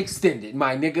are extended,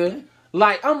 my nigga.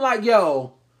 Like, I'm like,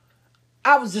 yo.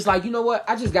 I was just like, you know what?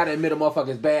 I just got to admit a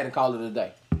motherfucker's bad and call it a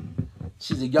day.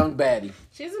 She's a young baddie.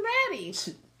 She's a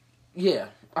baddie. Yeah.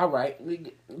 All right.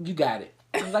 You got it.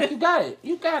 I was like, you got it.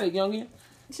 You got it, youngin.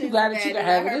 You got it. You can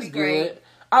have it. It's good.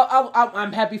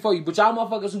 I'm happy for you. But y'all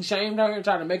motherfuckers who shamed her and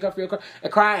tried to make her feel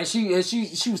and cry, and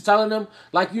she was telling them,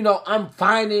 like, you know, I'm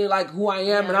finding, like, who I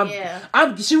am.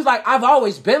 And she was like, I've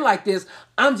always been like this.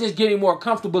 I'm just getting more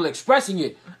comfortable expressing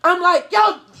it. I'm like,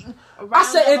 yo. I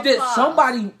said, and then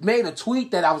somebody made a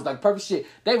tweet that I was like, perfect shit.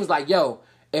 They was like, yo,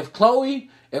 if Chloe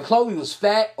was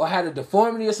fat or had a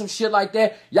deformity or some shit like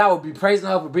that, y'all would be praising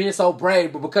her for being so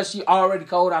brave. But because she already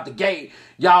cold out the gate,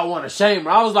 y'all want to shame her.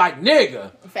 I was like,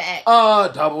 nigga. Facts.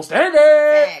 Double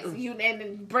standard. Facts. And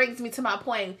it brings me to my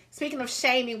point. Speaking of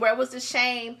shaming, where was the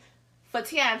shame for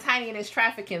T.I. and Tiny and his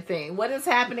trafficking thing? What is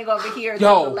happening over here to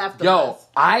the left of us?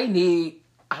 I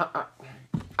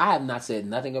have not said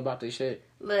nothing about this shit.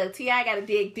 Look, T.I. got to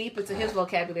dig deep into his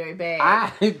vocabulary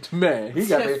bag. he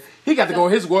got to go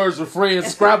in his words with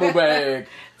friends Scrabble bag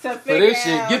for this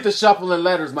shit. Get the shuffling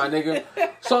letters, my nigga.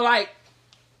 So I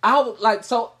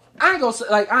ain't gonna say,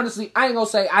 like, honestly, I ain't gonna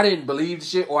say I didn't believe the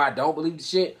shit or I don't believe the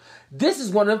shit. This is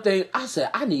one of them things I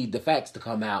said I need the facts to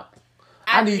come out.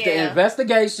 I need the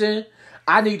investigation.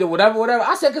 I need the whatever.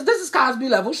 I said, because this is Cosby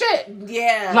level shit.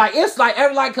 Yeah. Like, it's like,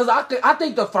 because I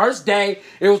think the first day,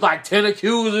 it was like 10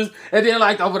 accusers. And then,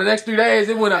 like, over the next 3 days,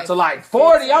 it went up to like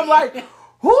 40. I'm like,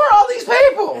 who are all these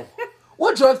people?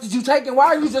 What drugs did you take and why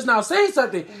are you just now saying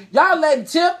something? Y'all letting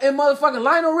Tip and motherfucking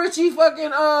Lionel Richie,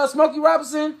 fucking Smokey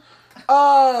Robinson,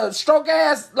 stroke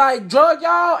ass, like, drug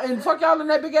y'all and fuck y'all in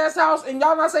that big ass house and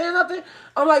y'all not saying nothing?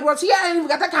 I'm like, well, T.I. ain't even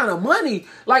got that kind of money.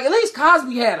 Like, at least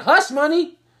Cosby had hush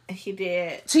money. He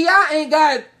did. T.I. ain't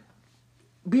got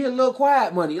be a little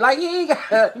quiet money. Like, he ain't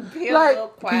got be a little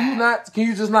quiet. Can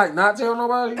you just like not tell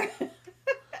nobody?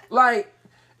 Like,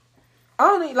 I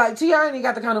don't need, like, T.I. ain't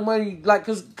got the kind of money, like,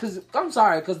 cause I'm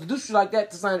sorry, cause to do shit like that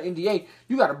to sign an NDA,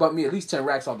 you gotta bump me at least 10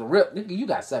 racks off the rip. Nigga, you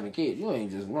got 7 kids. You ain't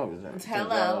just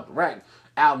hello. Rack.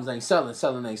 Albums ain't selling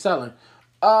ain't selling.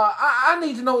 I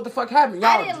need to know what the fuck happened. Y'all,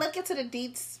 I didn't look into the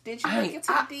deets. Did you look into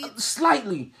the deets?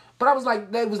 Slightly. But I was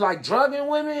like, they was like drugging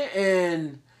women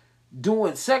and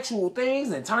doing sexual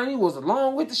things, and Tiny was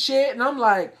along with the shit, and I'm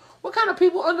like, what kind of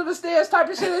people under the stairs type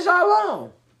of shit is y'all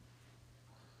on?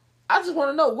 I just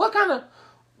want to know what kind of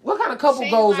couple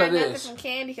goals are this? From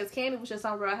Candy, because Candy was just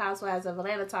on Real Housewives of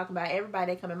Atlanta talking about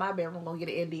everybody that come in my bedroom gonna get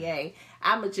an NDA.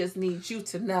 I'ma just need you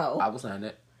to know. I was saying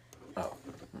that. Oh,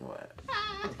 what?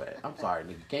 I'm sorry,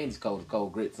 nigga. Candy's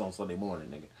cold grits on Sunday morning,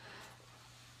 nigga.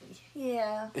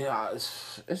 Yeah. Yeah,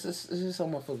 it's just so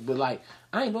motherfucker. But like,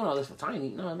 I ain't doing all this for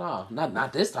Tiny. No,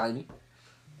 not this Tiny.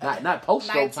 Not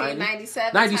post show Tiny.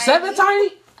 97 Tiny.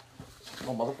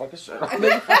 Oh, motherfucking shirt on,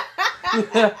 nigga.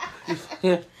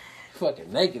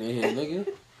 Fucking naked in here, nigga.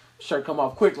 Shirt come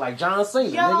off quick like John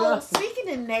Cena, nigga. Speaking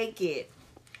of naked.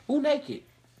 Who naked?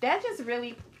 That just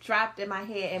really dropped in my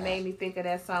head and made me think of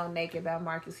that song Naked by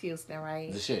Marcus Houston,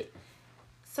 right? The shit.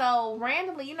 So,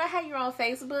 randomly, you know how you're on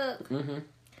Facebook? Mm-hmm.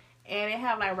 And it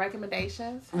have, like,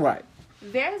 recommendations? Right.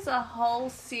 There's a whole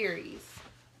series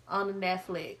on the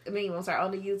Netflix,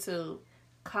 on the YouTube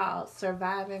called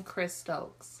Surviving Chris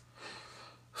Stokes.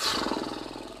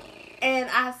 And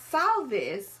I saw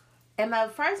this, and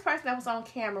the first person that was on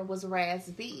camera was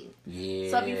Raz B. Yeah.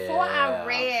 So before I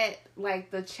read, like,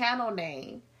 the channel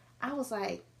name, I was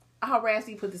like, oh, Raz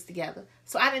B put this together.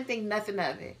 So I didn't think nothing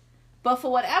of it. But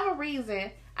for whatever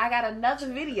reason, I got another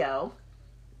video,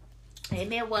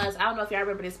 and it was, I don't know if y'all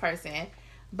remember this person,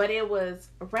 but it was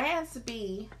Raz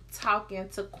B talking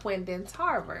to Quentin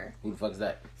Tarver. Who the fuck is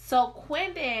that? So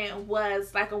Quentin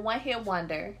was like a one-hit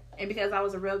wonder, and because I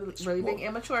was a really big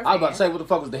Immature fan. I was about to say, what the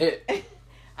fuck was the hit?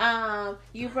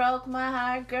 You broke my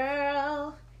heart,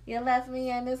 girl. You left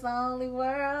me in this lonely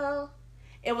world.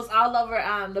 It was all over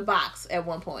the box at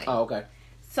one point. Oh, okay.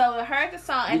 So I heard the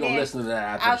song. You're going to listen to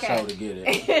that after the show to get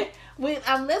it.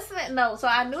 I'm listening. No, so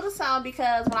I knew the song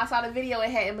because when I saw the video,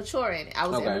 it had Immature in it. I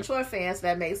was an Immature fan, so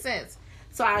that made sense.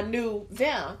 So I knew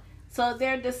them. So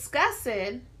they're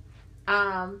discussing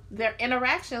their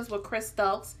interactions with Chris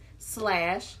Stokes /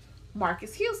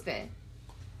 Marcus Houston.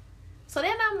 So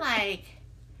then I'm like,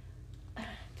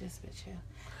 this bitch here.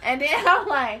 And then I'm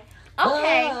like,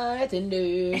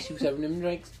 okay. She was having them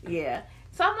drinks. Yeah.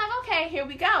 So I'm like, okay, here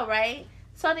we go, right?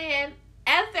 So then,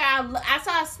 after I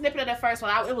saw a snippet of the first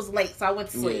one, it was late, so I went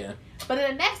to sleep. Yeah. But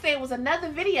then the next day, it was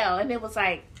another video, and it was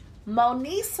like,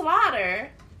 Monique Slaughter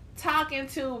talking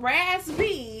to Raz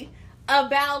B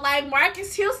about, like,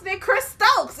 Marcus Houston and Chris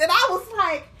Stokes. And I was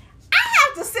like, I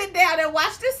have to sit down and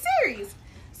watch this series.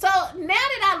 So now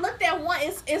that I looked at one,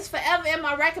 it's forever in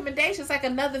my recommendations, like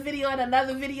another video and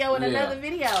another video and another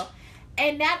video.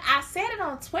 And that I said it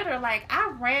on Twitter, like,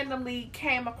 I randomly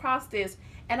came across this,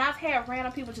 and I've had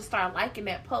random people just start liking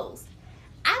that post.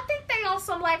 I think they on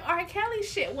some, like, R. Kelly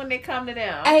shit when they come to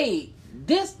them. Hey,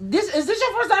 is this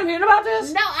your first time hearing about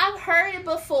this? No, I've heard it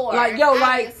before. Like, yo,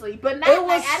 obviously, but not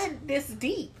I didn't this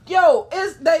deep. Yo,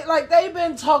 they've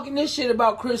been talking this shit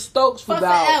about Chris Stokes for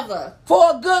forever.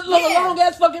 For a good long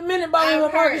ass fucking minute about him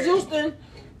and Marcus Houston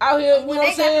out here, you know what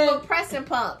I'm saying? Got the little pressing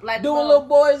pump, like doing little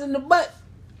boys in the butt.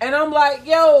 And I'm like,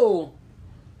 yo,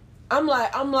 I'm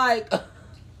like,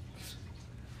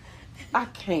 I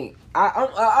can't.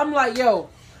 I'm like, yo,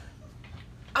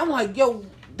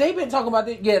 they've been talking about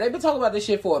this. Yeah, they've been talking about this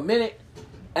shit for a minute,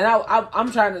 and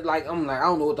I'm trying to I don't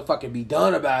know what the fuck can be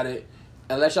done about it,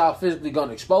 unless y'all physically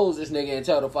gonna expose this nigga and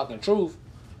tell the fucking truth.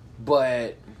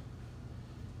 But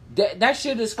that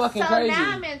shit is fucking crazy. So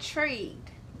now I'm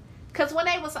intrigued, cause when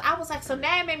I was like, so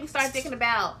now it made me start thinking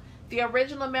about the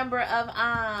original member of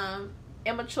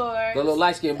Immature, the little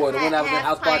light skinned boy, the one that was in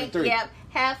House Party 3. Yep,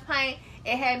 Half Pint.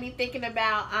 It had me thinking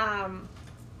about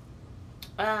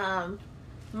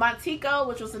Montego,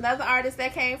 which was another artist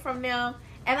that came from them,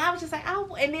 and I was just like,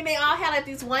 oh, and then they all had like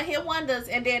these one hit wonders,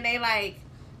 and then they like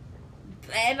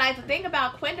the thing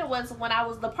about Quentin was when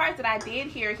the part that I did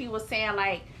hear, he was saying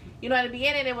like, you know, at the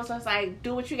beginning it was just like,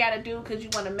 do what you gotta do because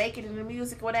you want to make it in the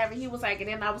music or whatever. He was like, and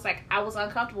then I was like, I was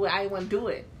uncomfortable. I didn't want to do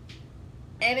it,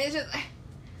 and it's just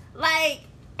like,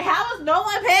 how is no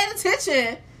one paying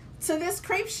attention to this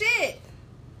creep shit?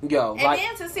 Yo, and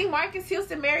then to see Marcus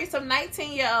Houston marry some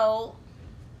 19-year-old,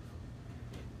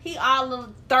 he all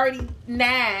of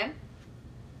 39,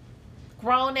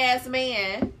 grown ass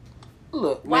man.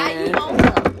 Look, why man, you on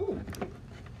her?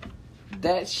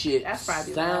 That shit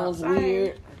sounds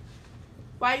weird.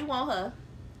 Why you want her?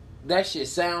 That shit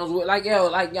sounds weird. Like, yo,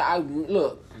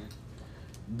 look,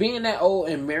 being that old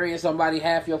and marrying somebody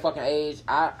half your fucking age,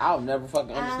 I'll never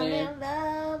fucking understand. I'm in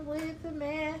love with a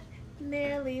man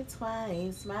nearly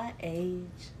twice my age.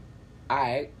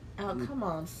 Alright. Oh, come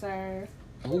on, sir.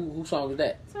 Who song is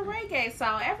that? It's a reggae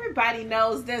song. Everybody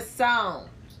knows this song.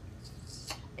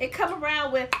 It come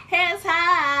around with Hands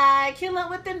High, Kill It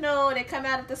With The Note. They come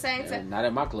out at the same time. Not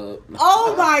at my club.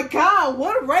 Oh my God.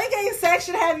 What reggae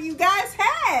section have you guys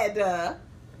had?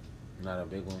 Not a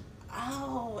big one.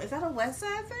 Oh, is that a West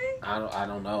Side thing? I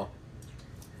don't know.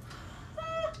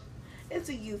 It's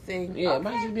a you thing. Yeah, it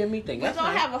might just be a me thing. We're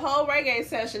going to have a whole reggae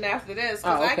session after this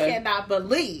because I cannot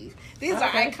believe these are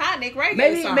iconic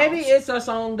reggae songs. Maybe it's a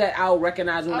song that I'll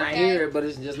recognize when I hear it, but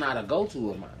it's just not a go-to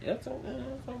of mine. That's all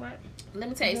right. Let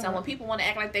me tell you something. When people want to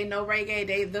act like they know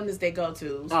reggae, them is their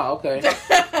go-tos. Oh, okay.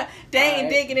 They ain't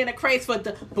digging in the crates for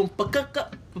the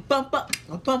bump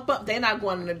up. They're not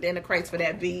going in the crates for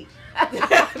that beat.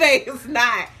 They is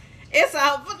not.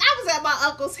 I was at my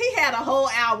uncle's. He had a whole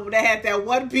album that had that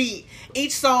one beat.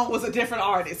 Each song was a different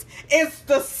artist. It's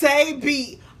the same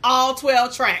beat, all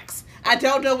 12 tracks. I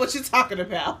don't know what you're talking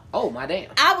about. Oh, my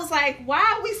damn. I was like,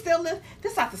 why are we still this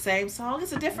is not the same song.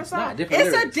 It's a different song.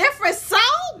 It's a different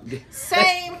song.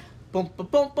 Same. Boom, boom,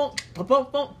 boom, boom, boom, boom,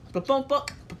 boom, boom, boom,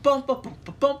 boom, boom,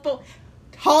 boom, boom.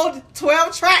 Hold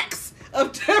 12 tracks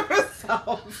of different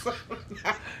songs.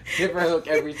 Different hook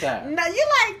every time. No, you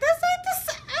like, this ain't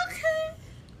the same. Okay.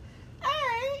 All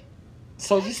right.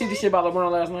 So, did you see the shit about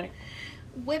LeBron last night?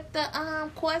 With the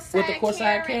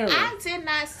courtside Karen. I did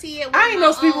not see it with I ain't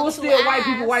know people was still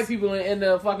white people in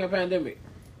the fucking pandemic.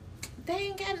 They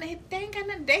ain't got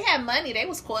nothing. They had money. They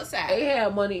was courtside. They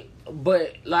had money,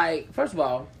 but like, first of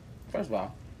all,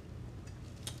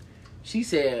 she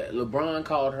said LeBron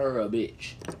called her a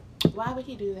bitch. Why would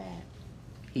he do that?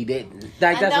 He didn't.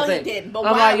 Like, that's I know the he thing. didn't, but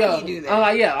why would he do that? I'm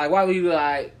like, yeah, like, why would you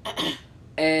like?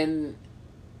 And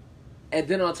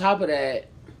then on top of that,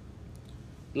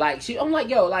 like, I'm like,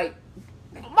 yo, like,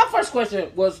 my first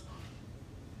question was,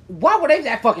 why were they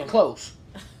that fucking close?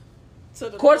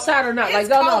 Courtside or not? Like,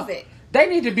 no, they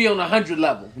need to be on 100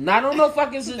 level, not on no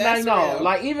fucking. Like, no, real.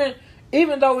 Like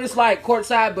even though it's like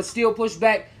courtside, but still pushed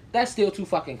back, that's still too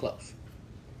fucking close.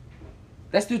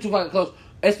 That's still too fucking close,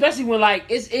 especially when like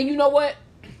it's. And you know what?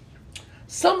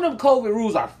 Some of them COVID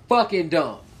rules are fucking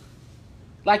dumb.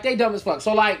 Like, they dumb as fuck.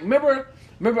 So like, remember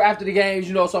after the games,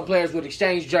 you know, some players would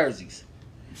exchange jerseys.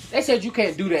 They said you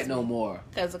can't do that no more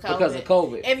because of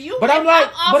COVID. If you,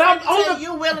 I'm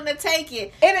you willing to take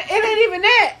it. It ain't even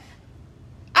that.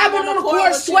 I've been on the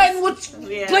court sweating with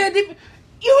playing deep.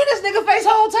 You in this nigga face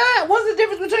whole time. What's the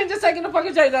difference between just taking the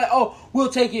fucking jersey? Like, oh, we'll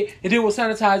take it and then we'll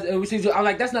sanitize and we see. I'm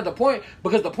like, that's not the point,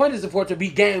 because the point is for it to be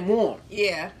game worn.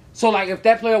 Yeah. So like, if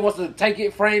that player wants to take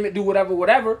it, frame it, do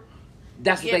whatever,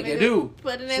 that's what they can do.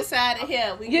 Put it inside of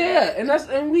here.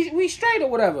 And we straight or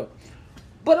whatever.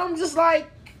 But I'm just like.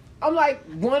 I'm like,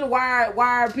 one, why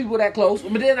are people that close?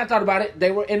 But then I thought about it.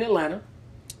 They were in Atlanta.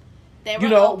 They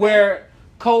were open. Where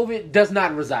COVID does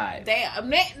not reside.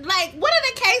 Like, what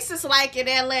are the cases like in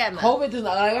Atlanta? COVID does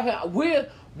not. Like,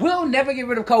 we'll never get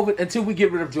rid of COVID until we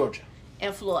get rid of Georgia.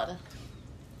 And Florida.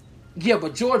 Yeah,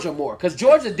 but Georgia more. Because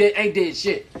Georgia ain't did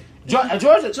shit.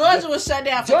 Georgia was shut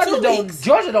down for 2 weeks.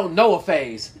 Georgia don't know a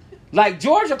phase. Like,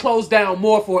 Georgia closed down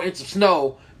more for an inch of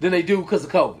snow than they do because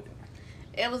of COVID.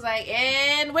 It was like,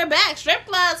 and we're back. Strip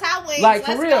clubs, hot wings. Like,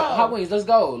 for real, hot wings. Let's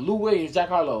go. Lou Williams, Jack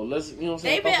Harlow. Let's, you know what I'm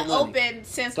saying? They've been open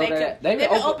since They've been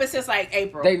open since like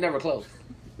April. They never closed.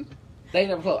 I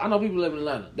know people live in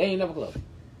Atlanta. They ain't never closed.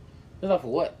 It's not for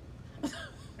what? I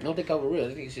don't think COVID real.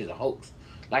 I think it's just a hoax.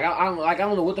 Like, I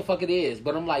don't know what the fuck it is,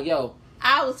 but I'm like, yo.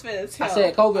 I was finna tell. I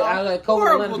said COVID.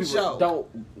 Atlanta people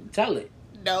don't tell it.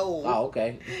 No. Oh,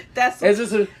 okay. That's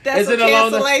cancellation. Is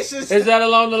that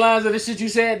along the lines of the shit you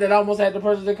said that almost had the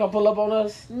person to come pull up on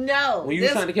us? No. When you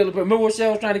was trying to kill the person. Remember when Shell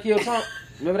was trying to kill Trump?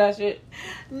 Remember that shit?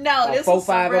 No, this is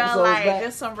some real life.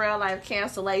 This some real life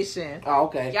cancellation. Oh,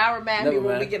 okay. Y'all remind me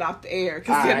when we get off the air.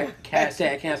 All right.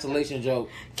 Hashtag cancellation joke.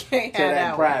 Can't have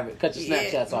that private. Cut your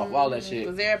Snapchats off. All that shit.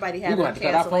 Because everybody has. We're going to have to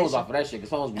cut our phones off of that shit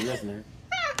because phones be listening.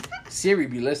 Siri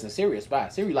be listening. Siri a spy.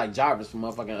 Siri like Jarvis from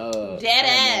motherfucking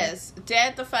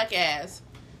Dead the fuck ass.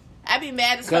 I be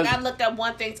mad as fuck. I looked up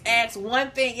one thing, asked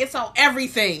one thing. It's on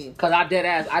everything. Cause I dead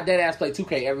ass play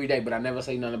 2K every day, but I never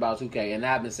say nothing about 2K. And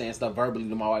now I've been saying stuff verbally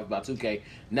to my wife about 2K.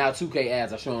 Now 2K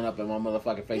ads are showing up in my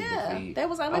motherfucking Facebook feed. They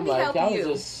was like, let me help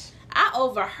you. I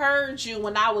overheard you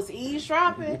when I was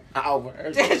eavesdropping. I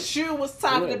overheard that you was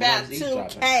talking about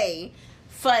 2K.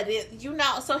 For this, you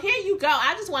know, so here you go.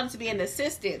 I just wanted to be an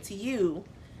assistant to you.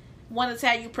 Wanted to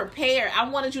have you prepared. I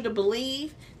wanted you to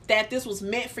believe that this was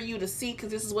meant for you to see, because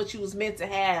this is what you was meant to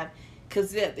have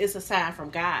because it's a sign from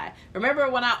God. Remember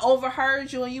when I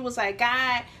overheard you and you was like,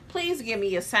 God, please give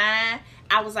me a sign.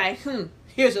 I was like,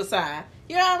 here's your sign.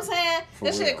 You know what I'm saying?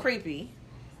 This shit creepy.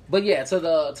 But yeah, to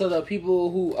the people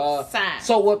who sign.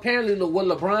 So what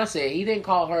LeBron said, he didn't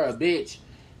call her a bitch.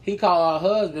 He called her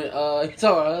husband. He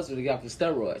told her husband to get off the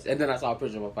steroids. And then I saw a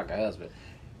picture of her fucking husband.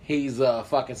 He's a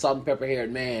fucking salt and pepper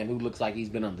haired man who looks like he's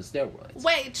been on the steroids.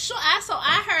 Wait,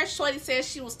 I heard Shorty said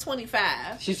she was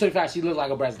 25. She's 25. She looks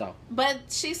like a breast doll. But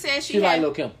she said she like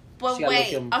Lil' Kim. But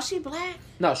wait, she black?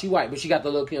 No, she white, but she got the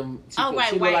Lil' Kim.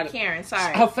 White like, Karen.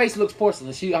 Sorry, her face looks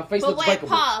porcelain. Her face looks breakable.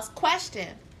 Pause. Question: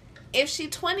 if she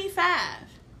 25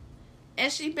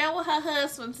 and she been with her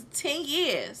husband for 10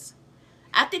 years,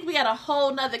 I think we got a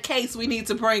whole nother case we need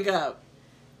to bring up.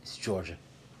 It's Georgia.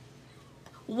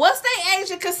 What's their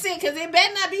age of consent? Because it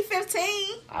better not be 15.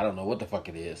 I don't know what the fuck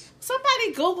it is.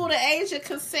 Somebody Google the age of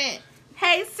consent.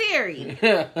 Hey Siri.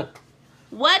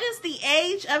 What is the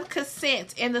age of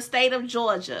consent in the state of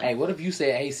Georgia? Hey, what if you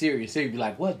said, hey Siri, Siri be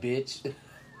like, what, bitch?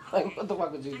 Like, what the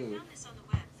fuck would you do? I found this on the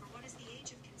web for what is the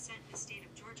age of consent in the state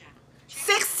of Georgia.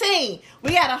 16.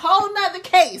 We got a whole nother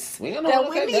case that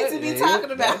we need to be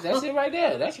talking about. That's it right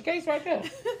there. That's your case right there.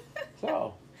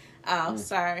 So.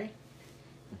 Sorry.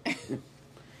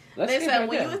 Listen,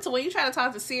 when you try to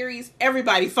talk to Siri's,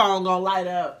 everybody's phone gonna light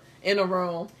up in a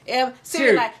room.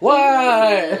 Siri like,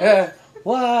 what?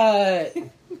 What?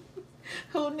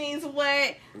 Who needs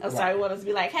what? I'm sorry, we want us to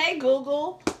be like, hey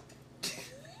Google.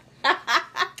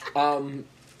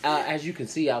 As you can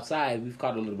see outside, we've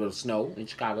caught a little bit of snow in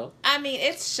Chicago. I mean,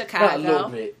 it's Chicago.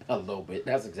 A little bit.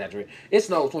 That's exaggerated. It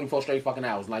snowed 24 straight fucking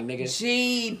hours, like nigga.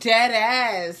 Gee, dead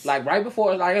ass. Like right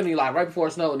before it snowed,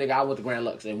 nigga, I went to Grand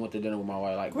Lux and went to dinner with my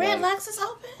wife. Like Grand Lux is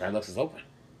open. Grand Lux is open.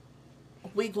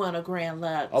 We going to Grand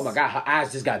Lux. Oh my god, her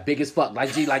eyes just got big as fuck.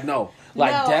 Like no,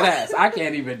 dead ass. I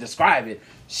can't even describe it.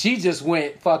 She just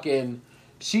went fucking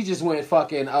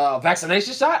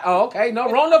vaccination shot. Oh, okay, no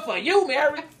Rona for you,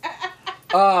 Mary.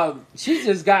 She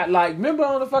just got remember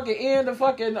on the fucking end of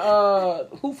fucking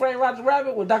Who Framed Roger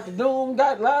Rabbit when Dr. Doom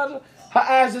got louder? Her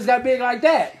eyes just got big like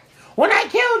that. When I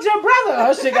killed your brother,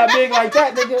 her shit got big like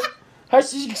that, nigga.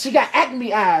 She got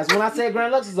acme eyes when I said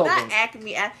Grand Lux is open. Not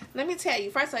acme eyes. Let me tell you.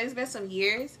 First of all, it's been some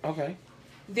years. Okay.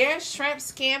 Their shrimp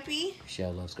scampi.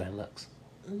 Shell loves Grand Lux.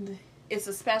 It's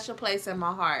a special place in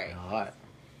my heart. All right.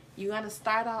 You're going to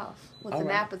start off with an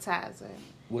appetizer.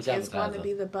 Which it's appetizer? Going to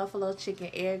be the buffalo chicken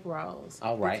egg rolls.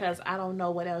 All right. Because I don't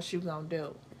know what else you're going to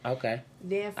do. Okay.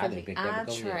 Then for the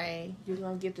entree, you're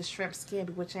going to get the shrimp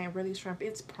scampi, which ain't really shrimp.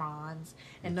 It's prawns.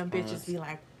 And them bitches be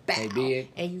like, bow. Big.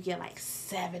 And you get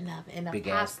 7 of it. And the big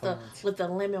pasta with the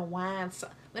lemon wine. So,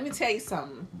 let me tell you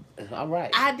something. All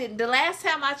right. The last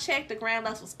time I checked, the Grand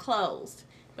Lux was closed.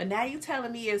 But now you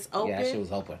telling me it's open? Yeah, she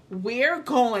was open. We're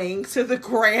going to the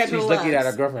Grand Lux. She's looking at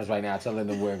her girlfriends right now, telling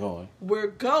them we're going. We're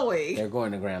going. They're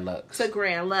going to Grand Lux. To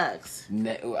Grand Lux.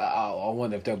 I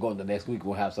wonder if they're going the next week.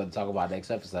 We'll have something to talk about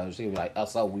next episode. She'll be like, oh,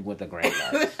 so we went to Grand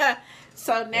Lux.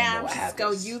 So now I'm just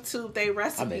going to YouTube their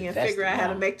recipe and figure out how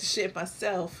to make the shit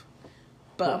myself.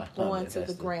 But I'm going to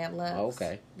the Grand Lux. Oh,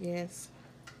 okay. Yes.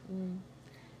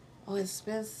 Oh, it's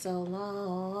been so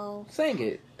long. Sing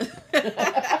it.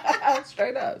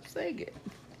 Straight up, sing it.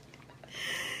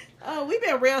 Oh, we've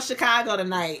been real Chicago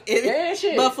tonight. Yeah,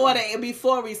 shit.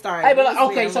 Before we started. Hey, but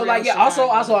okay, so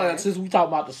also, since we talk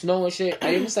about the snow and shit,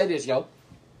 I even say this, yo.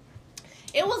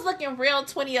 It was looking real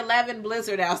 2011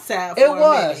 blizzard outside. It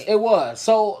was.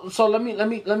 So let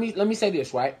me say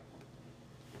this, right?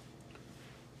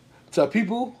 To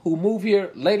people who move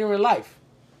here later in life,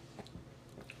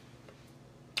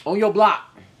 on your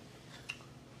block,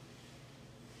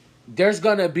 there's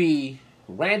gonna be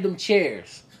random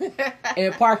chairs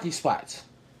and parking spots.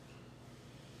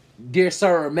 Dear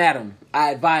sir or madam,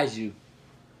 I advise you,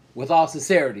 with all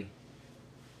sincerity,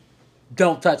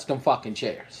 don't touch them fucking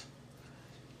chairs.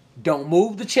 Don't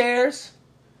move the chairs.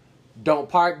 Don't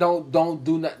park. Don't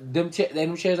do nothing. Them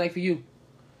chairs ain't for you.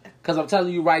 Because I'm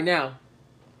telling you right now,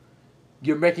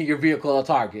 you're making your vehicle a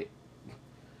target.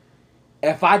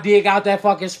 If I dig out that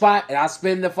fucking spot and I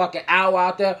spend the fucking hour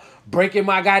out there breaking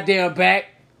my goddamn back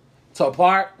to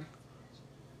park,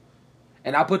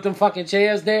 and I put them fucking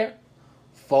chairs there,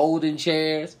 folding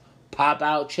chairs,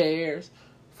 pop-out chairs,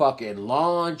 fucking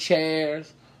lawn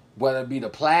chairs, whether it be the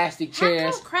plastic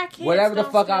chairs, whatever the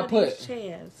fuck I put.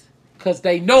 Because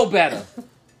they know better.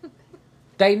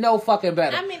 They know fucking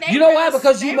better. I mean, you know why?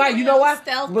 Because you know why?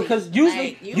 Stealthy. Because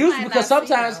usually because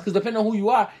sometimes, because depending on who you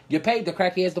are, you paid the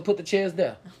crackheads to put the chairs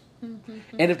there.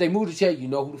 And if they move the chair, you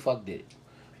know who the fuck did it.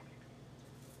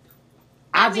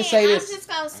 I'm just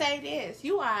gonna say this.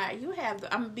 You have.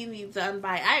 I'm being the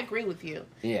unbiased. I agree with you.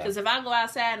 Yeah. Because if I go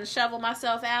outside and shovel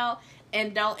myself out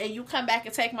and you come back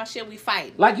and take my shit, we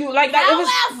fight.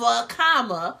 However,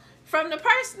 comma, from the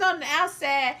person on the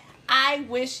outside, I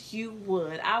wish you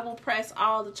would. I will press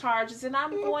all the charges and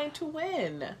I'm going to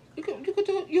win. You could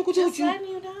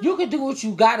do what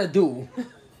you gotta do.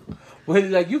 But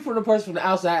like you from the person from the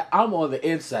outside, I'm on the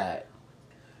inside.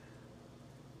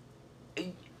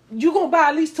 You gonna buy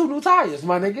at least 2 new tires,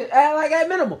 my nigga. At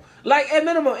minimum,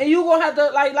 and you gonna have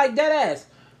to like that ass.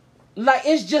 Like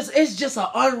it's just an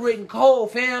unwritten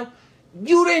code, fam.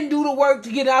 You didn't do the work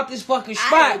to get out this fucking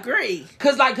spot. I agree.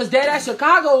 Cause that ass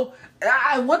Chicago.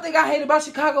 One thing I hate about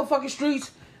Chicago fucking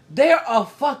streets,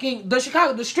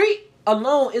 the street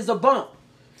alone is a bump.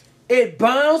 It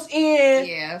bounds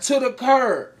in to the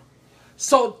curb.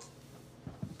 So,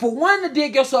 for one, to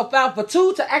dig yourself out. For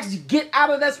two, to actually get out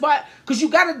of that spot. Because you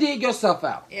got to dig yourself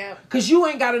out. Yeah. Because you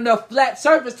ain't got enough flat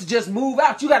surface to just move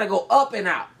out. You got to go up and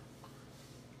out.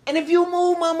 And if you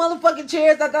move my motherfucking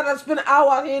chairs, I thought I'd spend an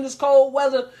hour out here in this cold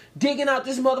weather digging out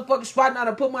this motherfucking spot. Now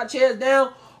to put my chairs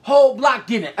down, whole block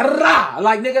getting rah.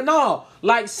 Like, nigga, no.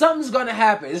 Like, something's going to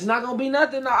happen. It's not going to be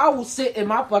nothing. I will sit in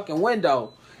my fucking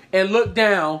window and look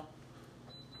down.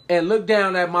 And look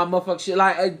down at my motherfucking shit,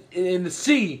 like, in the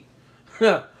sea.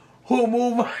 Who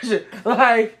moved my shit?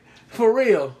 Like, for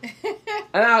real.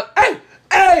 And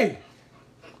hey!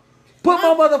 Put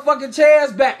my motherfucking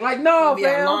chairs back. Like, no, be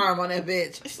fam. An alarm on that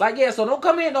bitch. Like, yeah, so don't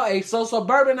come in, no, hey, so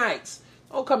suburbanites.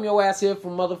 Don't come your ass here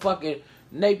from motherfucking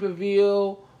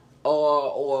Naperville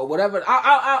or whatever.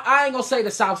 I ain't gonna say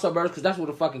the south suburbs, because that's where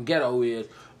the fucking ghetto is.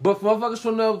 But motherfuckers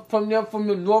from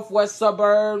the northwest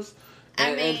suburbs,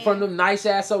 and from them nice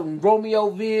ass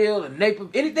Romeoville and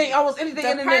Naperville, anything in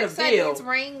the Naperville,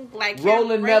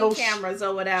 rolling metal cameras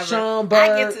or whatever. Schomburg.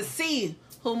 I get to see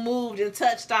who moved and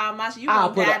touched all my shit.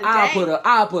 I'll put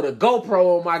a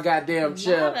GoPro on my goddamn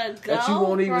chair that you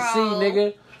won't even see,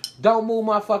 nigga. Don't move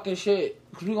my fucking shit,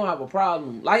 because we gonna have a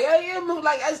problem. Like,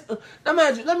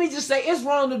 imagine, let me just say, it's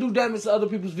wrong to do damage to other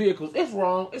people's vehicles. It's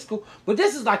wrong. It's cool. But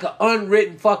this is like an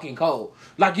unwritten fucking code.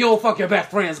 Like, you don't fuck your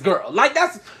best friend's girl. Like,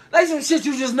 that's some shit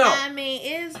you just know. I mean,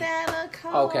 is that a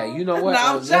code? Okay, you know what?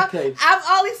 I'm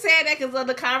only saying that because of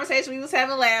the conversation we was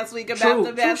having last week about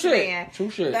the best man.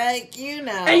 True shit. Like, you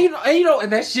know.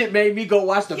 And that shit made me go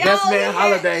watch the Best Man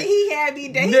Holiday. He had me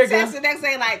there. He texted the next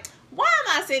day like, why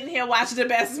am I sitting here watching the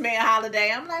Best Man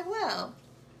Holiday? I'm like, well,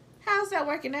 how's that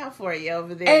working out for you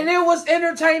over there? And it was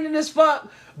entertaining as fuck.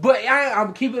 But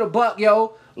I'm keeping a buck,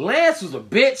 yo. Lance was a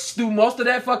bitch through most of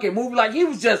that fucking movie. Like, he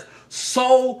was just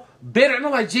so bitter. And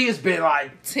I'm like, gee, it's been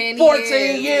like 14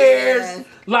 years. Yeah.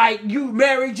 Like, you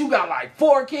married, you got like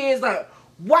 4 kids. Like,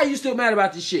 why you still mad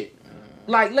about this shit?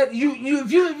 Like, if you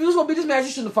was gonna be this mad, you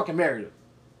shouldn't have fucking married her.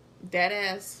 That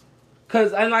ass.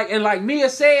 Cause like Mia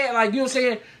said, like, you know what I'm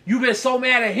saying, you been so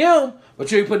mad at him, but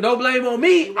you ain't put no blame on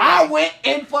me. Right. I went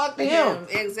and fucked him.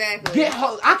 Yeah, exactly.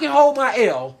 I can hold my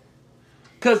L.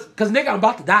 Cause nigga, I'm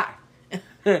about to die.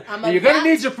 You're gonna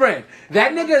need your friend.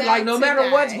 That nigga, like, no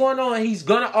matter what's going on, he's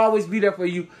gonna always be there for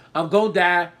you. I'm gonna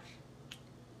die.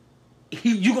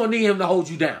 You gonna need him to hold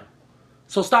you down.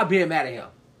 So stop being mad at him.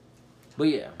 But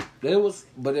yeah, it was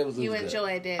you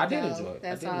enjoyed it. I did enjoy it.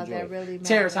 That's all that really matters.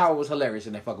 Terrence Howard was hilarious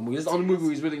in that fucking movie. This is the only movie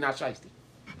where he's really not shiesty.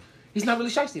 He's not really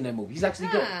shiesty in that movie. He's actually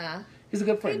good. He's a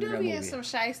good friend in that movie. Some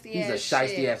shiesty He's a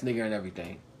shiesty ass nigga and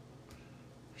everything.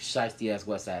 Shiesty ass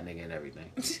West Side nigga and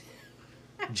everything.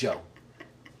 Joe.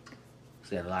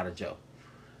 Said a lot of Joe.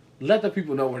 Let the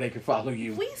people know where they can follow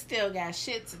you. We still got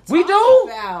shit to talk about. We do?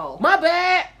 About. My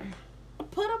bad.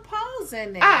 Put a pause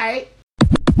in there. Alright.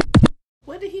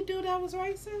 What did he do that was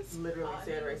racist? Literally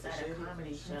said racist shit. A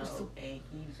comedy show, and he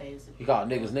basically... He called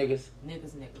niggas. Niggas,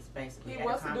 basically. He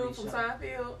was the dude from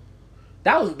Seinfeld.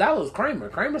 That was Kramer.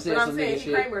 Kramer said some nigga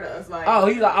shit. Kramer to us,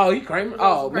 like... He Kramer.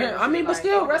 Oh, man. I mean, but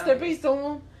still, rest in peace to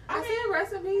him. I said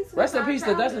rest in peace. Rest in peace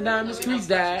to Dustin Diamond. Streets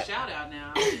died. Shout out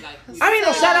now. I mean,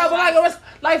 no shout out, but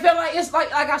it's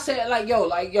like I said, like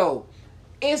yo,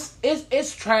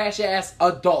 it's trash ass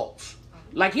adults.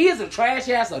 Like, he is a trash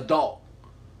ass adult.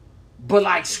 But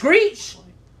like Screech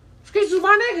was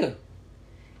my nigga.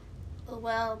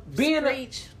 Well,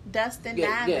 Screech, Dustin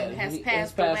Diamond has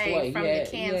passed away from the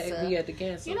cancer. He had the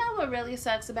cancer. You know what really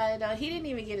sucks about it though? He didn't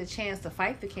even get a chance to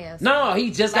fight the cancer. No,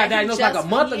 he just got diagnosed like a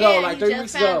month ago, like 3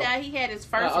 weeks ago. He just found out he had his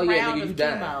first round of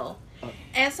chemo.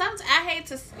 And sometimes I hate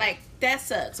to, like, that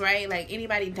sucks, right? Like,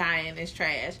 anybody dying is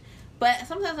trash. But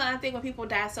sometimes I think when people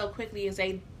die so quickly is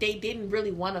they didn't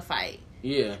really want to fight.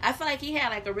 Yeah. I feel like he had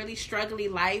like a really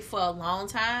struggly life for a long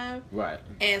time. Right.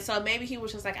 And so maybe he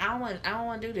was just like, I don't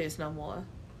want to do this no more.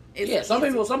 It's some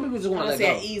easy. people just want to I'm let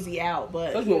saying go. easy out,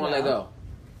 but Some people want to let go.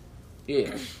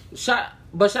 Yeah. Shout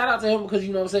out to him because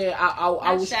you know what I'm saying.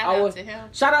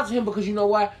 Shout out to him because you know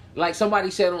what? Like somebody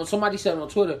said on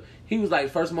Twitter, he was like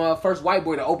first white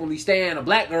boy to openly stand a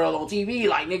black girl on TV.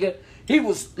 Like nigga, he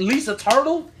was Lisa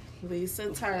Turtle.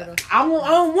 Lisa Turtle. I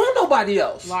don't want nobody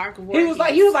else. Mark He was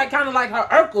like kind of like her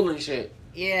Urkel and shit.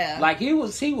 Yeah. Like he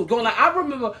was going like I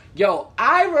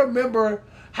remember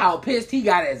how pissed he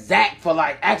got at Zach for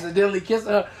like accidentally kissing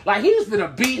her. Like he was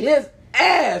finna beat his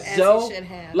ass, yo. He should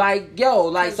have. Like yo,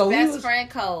 like so best he was friend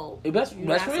code. Best friend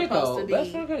code.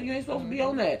 Best friend code. You ain't supposed to be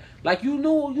on that. Like you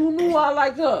knew I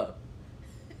liked her.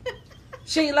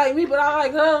 She ain't like me, but I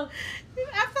like her.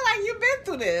 I feel like you've been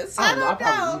through this. I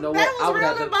don't know. That was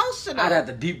real emotional. I'd have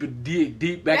to dig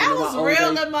deep back into my own days. That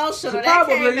was real emotional. That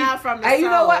came out from the soul. You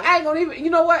know what? I ain't gonna even.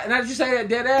 You know what? And I just say that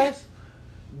dead ass.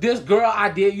 This girl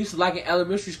I used to like in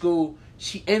elementary school.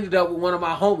 She ended up with one of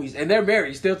my homies, and they're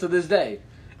married still to this day.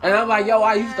 And I'm like, yo,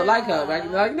 I used to like her. Like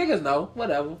niggas know,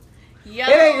 whatever. Yo,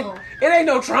 it ain't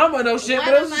no trauma, no shit.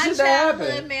 But it's shit that happened. One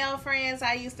of my childhood male friends,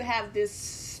 I used to have this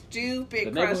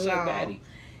stupid crush on.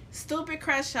 Stupid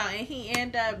crush on, and he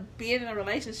ended up being in a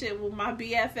relationship with my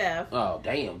BFF. Oh,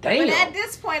 damn. But at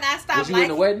this point, I stopped liking. Was you in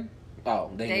the wedding?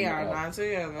 Oh, they are not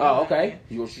together. Oh, okay.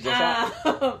 You shoot your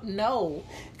shot? No,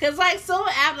 because like so,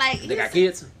 I'm like they got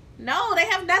kids. No, they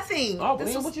have nothing. Oh,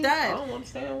 this was done. I don't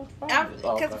understand what the problem is.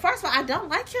 Because first of all, I don't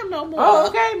like him no more. Oh,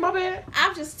 okay, my bad.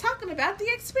 I'm just talking about the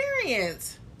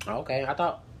experience. Okay, I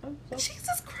thought.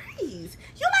 Jesus Christ,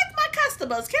 you like my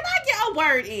customers? Can I get a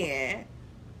word in?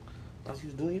 Thought you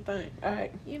was doing your thing. All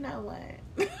right. You know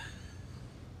what?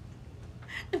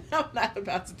 I'm not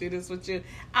about to do this with you.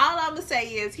 All I'm gonna say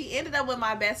is he ended up with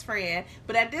my best friend,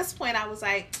 but at this point I was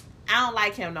like, I don't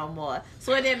like him no more.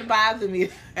 So it didn't bother me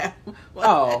that much.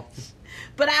 Oh.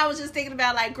 But I was just thinking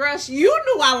about like, Grush, you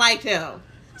knew I liked him.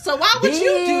 So why would you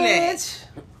do that?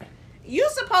 You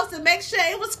supposed to make sure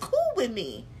it was cool with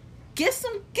me. Get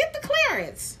the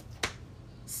clearance.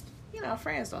 You know,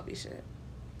 friends don't be shit.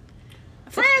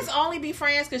 Friends only be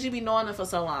friends because you be knowing them for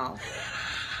so long.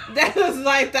 That was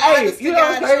like the honest to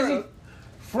God truth.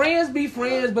 Friends be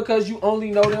friends because you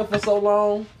only know them for so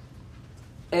long,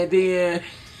 and then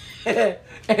it's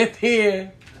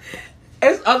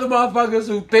other motherfuckers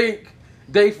who think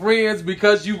they friends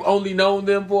because you've only known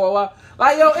them for a while.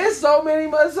 Like yo, it's so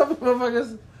many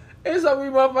motherfuckers. It's so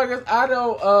many motherfuckers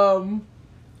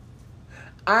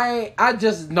I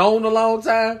just known a long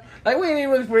time. Like we ain't even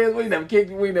really friends. We never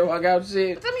kicked. We never hung out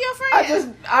shit. But them your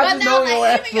friends. I just know your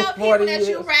ass for 40 years. Even your people that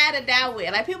you ride or die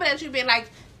with, like people that you been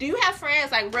like, do you have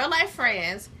friends like real life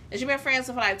friends that you've been friends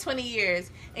with for like 20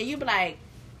 years, and you be like,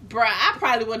 bruh, I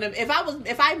probably wouldn't have.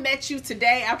 If I met you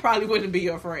today, I probably wouldn't be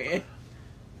your friend.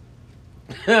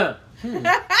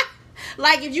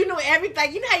 Like if you knew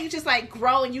everything, you know how you just like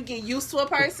grow and you get used to a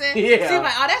person. Yeah. So you're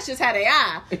like, oh, that's just how they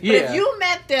are. But yeah. if you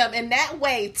met them in that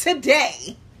way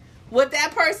today, would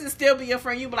that person still be your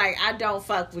friend? You be like, I don't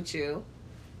fuck with you.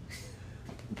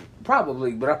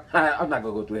 Probably, but I'm not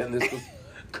gonna go through that list. A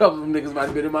couple of them niggas might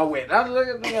have been in my way. I was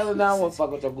looking together now. I won't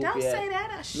fuck with your goofy ass. Don't say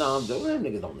that. No, I'm joking. Them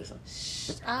niggas don't listen.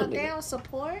 They don't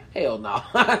support? Hell no.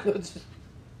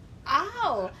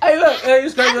 Oh. Hey, look. Hey, you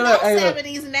straight I know up. Hey, some of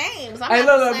these names. Hey,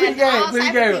 look. Pretty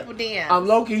game. I'm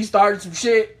low-key starting some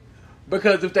shit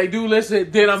because if they do listen,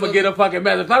 then I'm going to get a fucking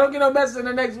message. If I don't get no message in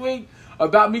the next week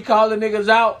about me calling niggas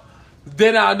out,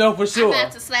 then I'll know for sure. I'm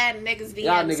not to slide niggas DMs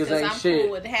y'all niggas ain't I'm shit.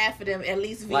 cool with half of them, at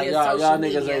least via like social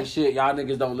media. Y'all niggas ain't shit. Y'all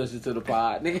niggas don't listen to the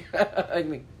pod. And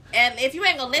if you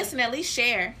ain't going to listen, at least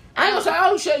share. I ain't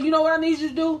gonna say, shit. You know what I need you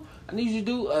to do? I need you to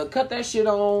do cut that shit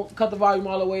on, cut the volume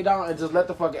all the way down, and just let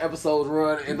the fucking episodes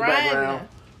run in the background.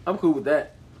 I'm cool with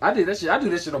that. I did that shit. I do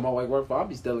this shit on my way to work. I'll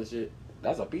be stealing shit.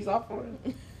 That's a piece off for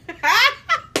it.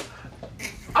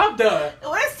 I'm done.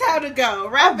 Well, it's time to go.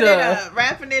 Wrapping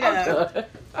it up.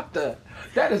 I'm done.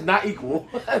 That is not equal.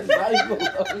 That is not equal.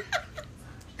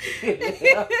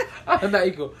 I'm not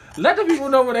equal. Let the people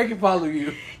know where they can follow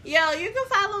you. Yo, you can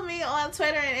follow me on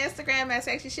Twitter and Instagram at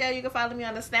Sexy Shell. You can follow me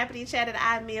on the Snappity Chat at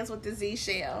iMills with the Z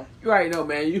Shell. You already know,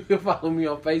 man. You can follow me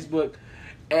on Facebook.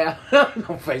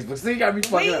 On Facebook. See, you got me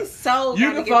fucking up.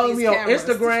 You can follow me on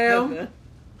Instagram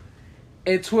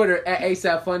and Twitter at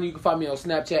ASAP Funny. You can follow me on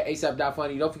Snapchat,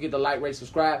 ASAP.funny. Don't forget to like, rate,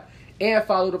 subscribe, and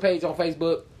follow the page on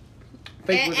Facebook.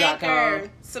 Facebook.com.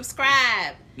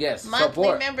 Subscribe. Yes. Monthly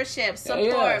support. membership. Support.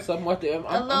 Yeah,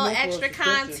 a little extra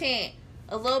content.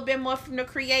 A little bit more from the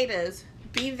creators.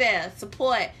 Be there.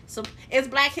 Support. It's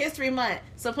Black History Month.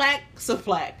 Support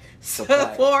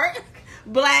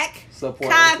black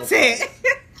content.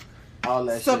 All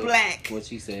that so shit. Black. What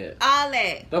she said. All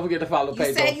that. Don't forget to follow the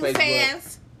page on Facebook.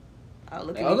 Fans. Oh,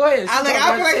 look at Oh, me. go ahead. I look, Talk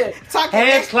I'm that like, shit. talking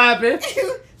Hands clapping.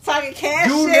 talking cash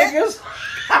You shit. niggas.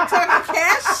 Talking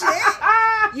cash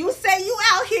shit. You say you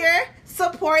out here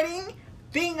supporting,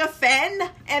 being a fan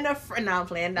and a friend. No, I'm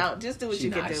playing. No, just do what you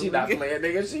can do. She not playing,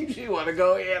 nigga. She want to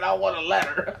go ahead. I want to let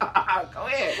her. Go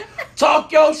ahead.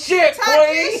 Talk your shit, Talk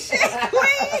queen. your shit,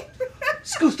 queen.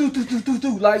 Scoot,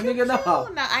 like nigga, no.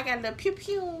 No, I got a little pew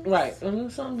pew. Right.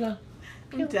 Something.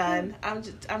 I'm done.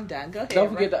 I'm done. Go ahead.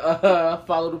 Don't forget to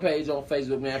follow the page on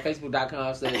Facebook, man.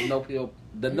 Facebook.com/NoPill.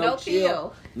 No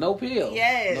pill. No pill.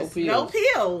 Yes. No pills. No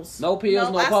pills. No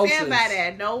pills, no I potions. stand by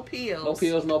that. No pills. No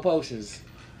pills, no potions.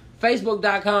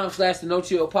 Facebook.com/the No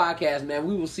Chill Podcast, man.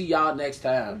 We will see y'all next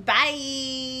time.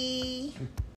 Bye.